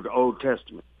in Hebrew, the Old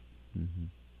Testament.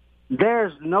 Mm-hmm.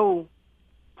 There's no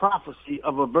prophecy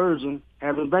of a virgin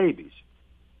having babies.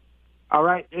 All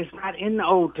right, it's not in the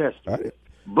Old Testament.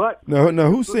 But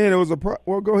no, who's saying it was a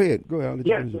well? Go ahead.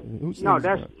 Yes,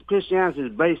 that's Christianity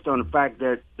is based on the fact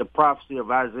that the prophecy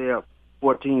of Isaiah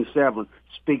 14:7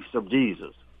 speaks of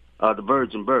Jesus, the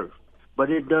virgin birth, but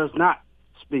it does not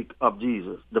speak of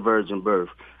Jesus, the virgin birth.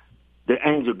 The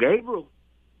angel Gabriel,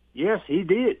 yes, he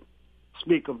did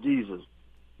speak of Jesus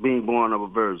being born of a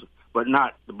virgin, but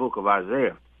not the book of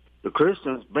Isaiah. The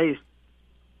Christians based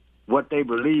what they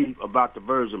believe about the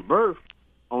virgin birth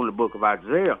on the book of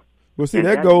Isaiah. Well, see,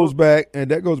 that goes back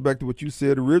to what you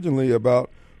said originally about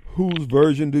whose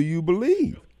version do you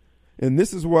believe? And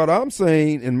this is what I'm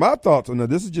saying, and my thoughts on that.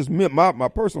 This is just my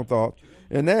personal thoughts,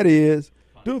 and that is,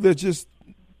 dude, there's just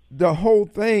the whole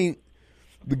thing.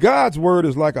 The God's word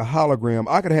is like a hologram.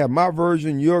 I could have my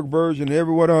version, your version,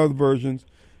 every one of the other versions,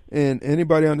 and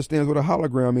anybody understands what a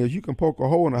hologram is. You can poke a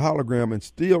hole in a hologram and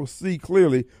still see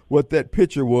clearly what that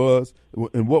picture was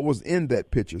and what was in that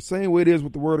picture. Same way it is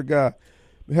with the word of God.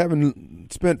 Having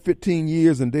spent 15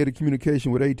 years in data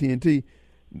communication with AT&T,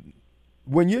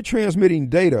 when you're transmitting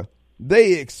data,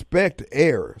 they expect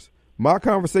errors. My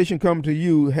conversation coming to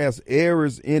you has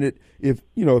errors in it. If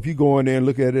you go in there and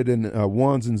look at it in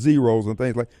ones and zeros and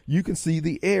things like, you can see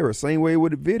the error. Same way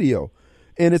with the video.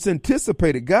 And it's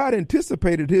anticipated. God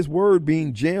anticipated his word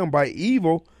being jammed by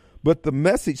evil, but the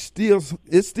message still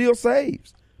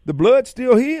saves. The blood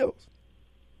still heals.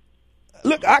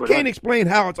 Look, I can't explain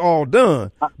how it's all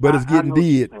done, but it's getting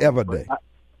did every day.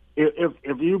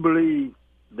 If you believe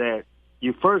that,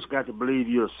 you first got to believe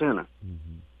you're a sinner.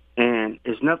 And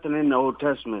it's nothing in the Old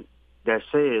Testament that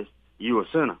says you're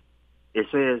a sinner. It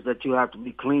says that you have to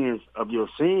be cleansed of your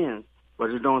sins, but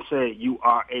it don't say you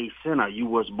are a sinner. You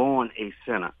was born a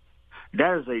sinner.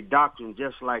 That is a doctrine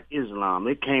just like Islam.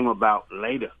 It came about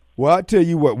later. Well, I tell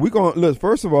you what, we're going to, look,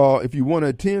 first of all, if you want to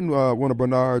attend one of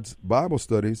Bernard's Bible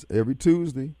studies every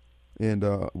Tuesday and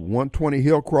 120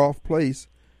 Hillcroft Place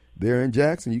there in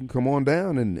Jackson, you can come on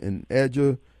down and add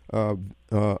your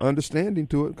understanding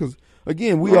to it. Because,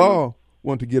 again, we all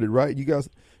want to get it right. You guys,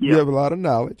 you have a lot of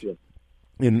knowledge. Yeah.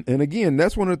 And again,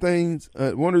 that's one of the things,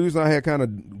 one of the reasons I had kind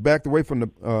of backed away from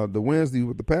the Wednesday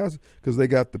with the pastor, because they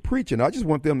got the preaching. I just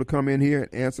want them to come in here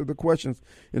and answer the questions.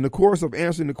 In the course of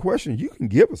answering the questions, you can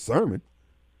give a sermon.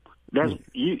 That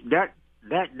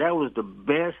was the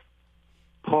best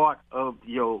part of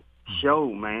your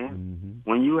show, man.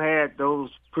 When you had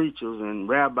those preachers and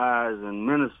rabbis and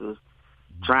ministers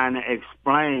trying to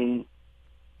explain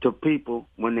to people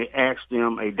when they asked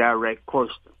them a direct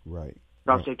question. Right.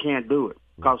 Because they can't do it.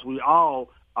 Because we all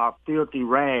are filthy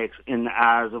rags in the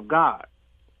eyes of God.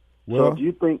 Well, so if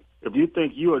you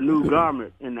think you're a new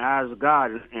garment in the eyes of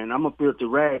God, and I'm a filthy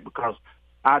rag because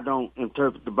I don't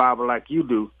interpret the Bible like you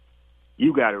do,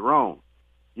 you got it wrong.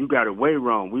 You got it way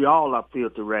wrong. We all are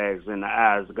filthy rags in the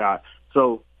eyes of God.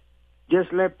 So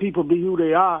just let people be who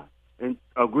they are and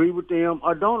agree with them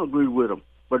or don't agree with them,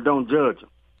 but don't judge them.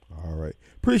 All right.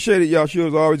 Appreciate it, y'all. Sure,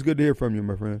 it's always good to hear from you,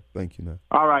 my friend. Thank you. Now.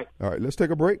 All right. All right. Let's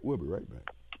take a break. We'll be right back.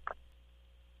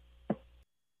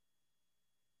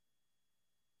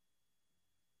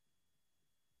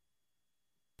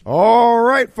 All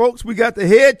right, folks. We got the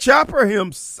head chopper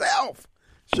himself.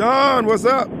 Sean, what's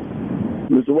up?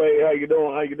 Mr. Wade, how you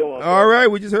doing? How you doing? All right.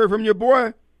 We just heard from your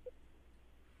boy.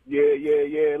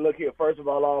 Yeah. Look here. First of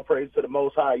all praise to the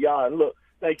Most High, y'all. And look,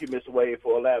 thank you, Mr. Wade,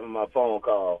 for allowing my phone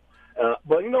call.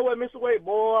 But you know what, Mr. Wade,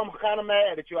 boy, I'm kind of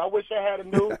mad at you. I wish I had a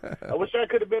new. I wish I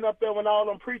could have been up there when all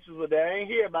them preachers were there. I ain't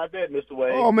hear about that, Mr.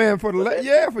 Wade. Oh man, for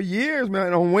years,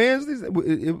 man. On Wednesdays,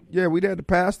 we'd had the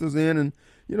pastors in, and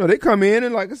they come in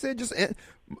and, like I said, just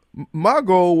my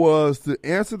goal was to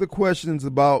answer the questions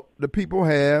about the people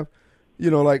have.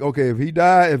 Like, okay,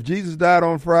 if Jesus died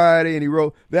on Friday and he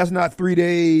wrote, that's not 3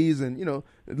 days, and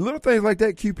little things like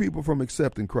that keep people from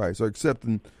accepting Christ or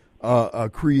accepting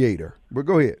a creator. But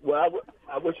go ahead. Well,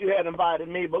 I wish you had invited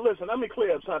me. But listen, let me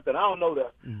clear up something. I don't know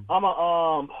that.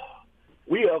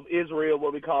 We of Israel,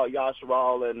 what we call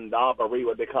Yasharal, and the Abari,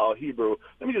 what they call Hebrew.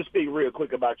 Let me just speak real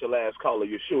quick about your last caller,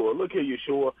 Yeshua. Look here,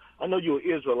 Yeshua. I know you're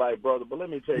an Israelite, brother, but let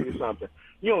me tell you something.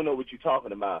 You don't know what you're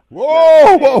talking about.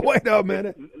 Whoa, wait a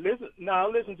minute. Listen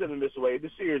to me, Mr. Wade.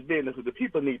 This serious business that the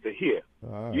people need to hear.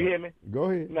 You hear me?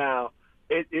 Go ahead. Now,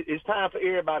 it's time for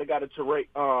everybody got to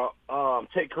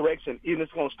take correction, and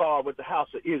it's going to start with the house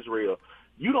of Israel.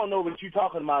 You don't know what you're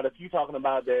talking about if you're talking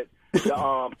about that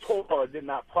the Torah did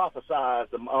not prophesize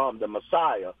the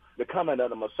Messiah, the coming of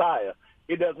the Messiah.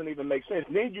 It doesn't even make sense.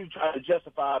 Then you try to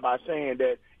justify by saying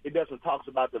that it doesn't talk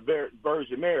about the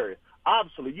Virgin Mary.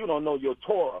 Obviously, you don't know your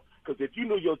Torah. Because if you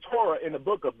knew your Torah in the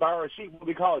book of Bereshit, what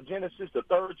we call Genesis, the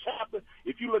 3rd chapter,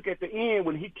 if you look at the end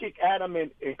when he kicked Adam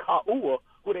and Ka'ua,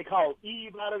 who they call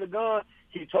Eve, out of the gun,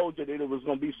 he told you that it was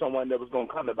going to be someone that was going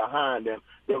to come in behind them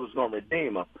that was going to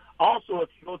redeem them. Also, if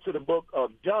you go to the book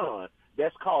of John,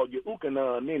 that's called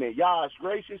Yehukanan, meaning Yah's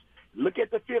gracious. Look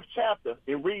at the 5th chapter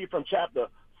and read from chapter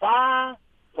 5,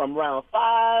 from around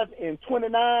 5 and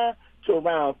 29 to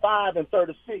around 5 and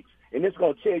 36, and it's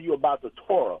going to tell you about the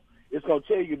Torah. It's going to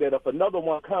tell you that if another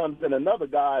one comes in another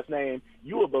God's name,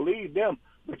 you will believe them,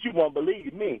 but you won't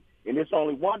believe me. And it's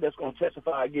only one that's going to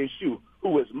testify against you,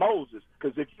 who is Moses.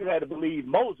 Because if you had to believe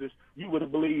Moses, you would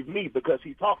have believed me because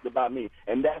he talked about me.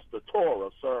 And that's the Torah,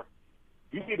 sir.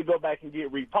 You need to go back and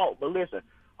get retaught. But listen,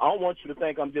 I don't want you to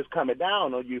think I'm just coming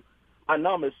down on you. My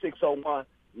number is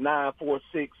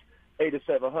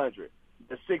 601-946-8700.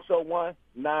 The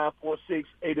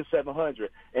 601-946-8700.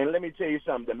 And let me tell you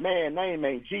something. The man's name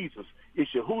ain't Jesus.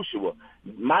 It's Yahushua.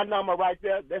 My number right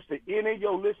there, that's the any of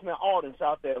your listening audience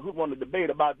out there who want to debate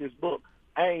about this book.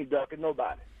 I ain't ducking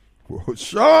nobody. Well,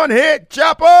 Sean Head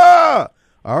Chopper.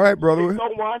 All right, brother.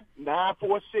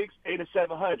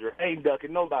 601-946-8700. Ain't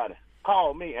ducking nobody.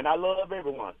 Call me, and I love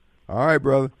everyone. All right,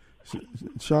 brother.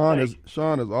 Sean has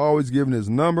always given his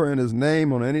number and his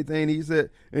name on anything he said,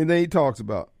 anything he talks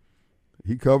about.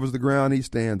 He covers the ground he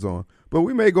stands on. But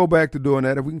we may go back to doing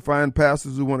that if we can find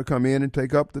pastors who want to come in and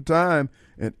take up the time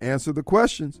and answer the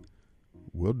questions.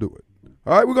 We'll do it.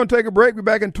 All right, we're going to take a break. We're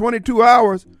back in 22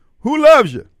 hours. Who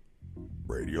loves you?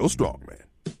 Radio Strongman.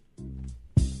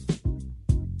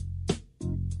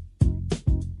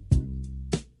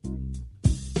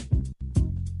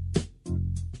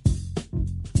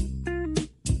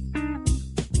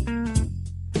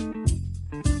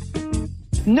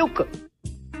 Nuke 'em.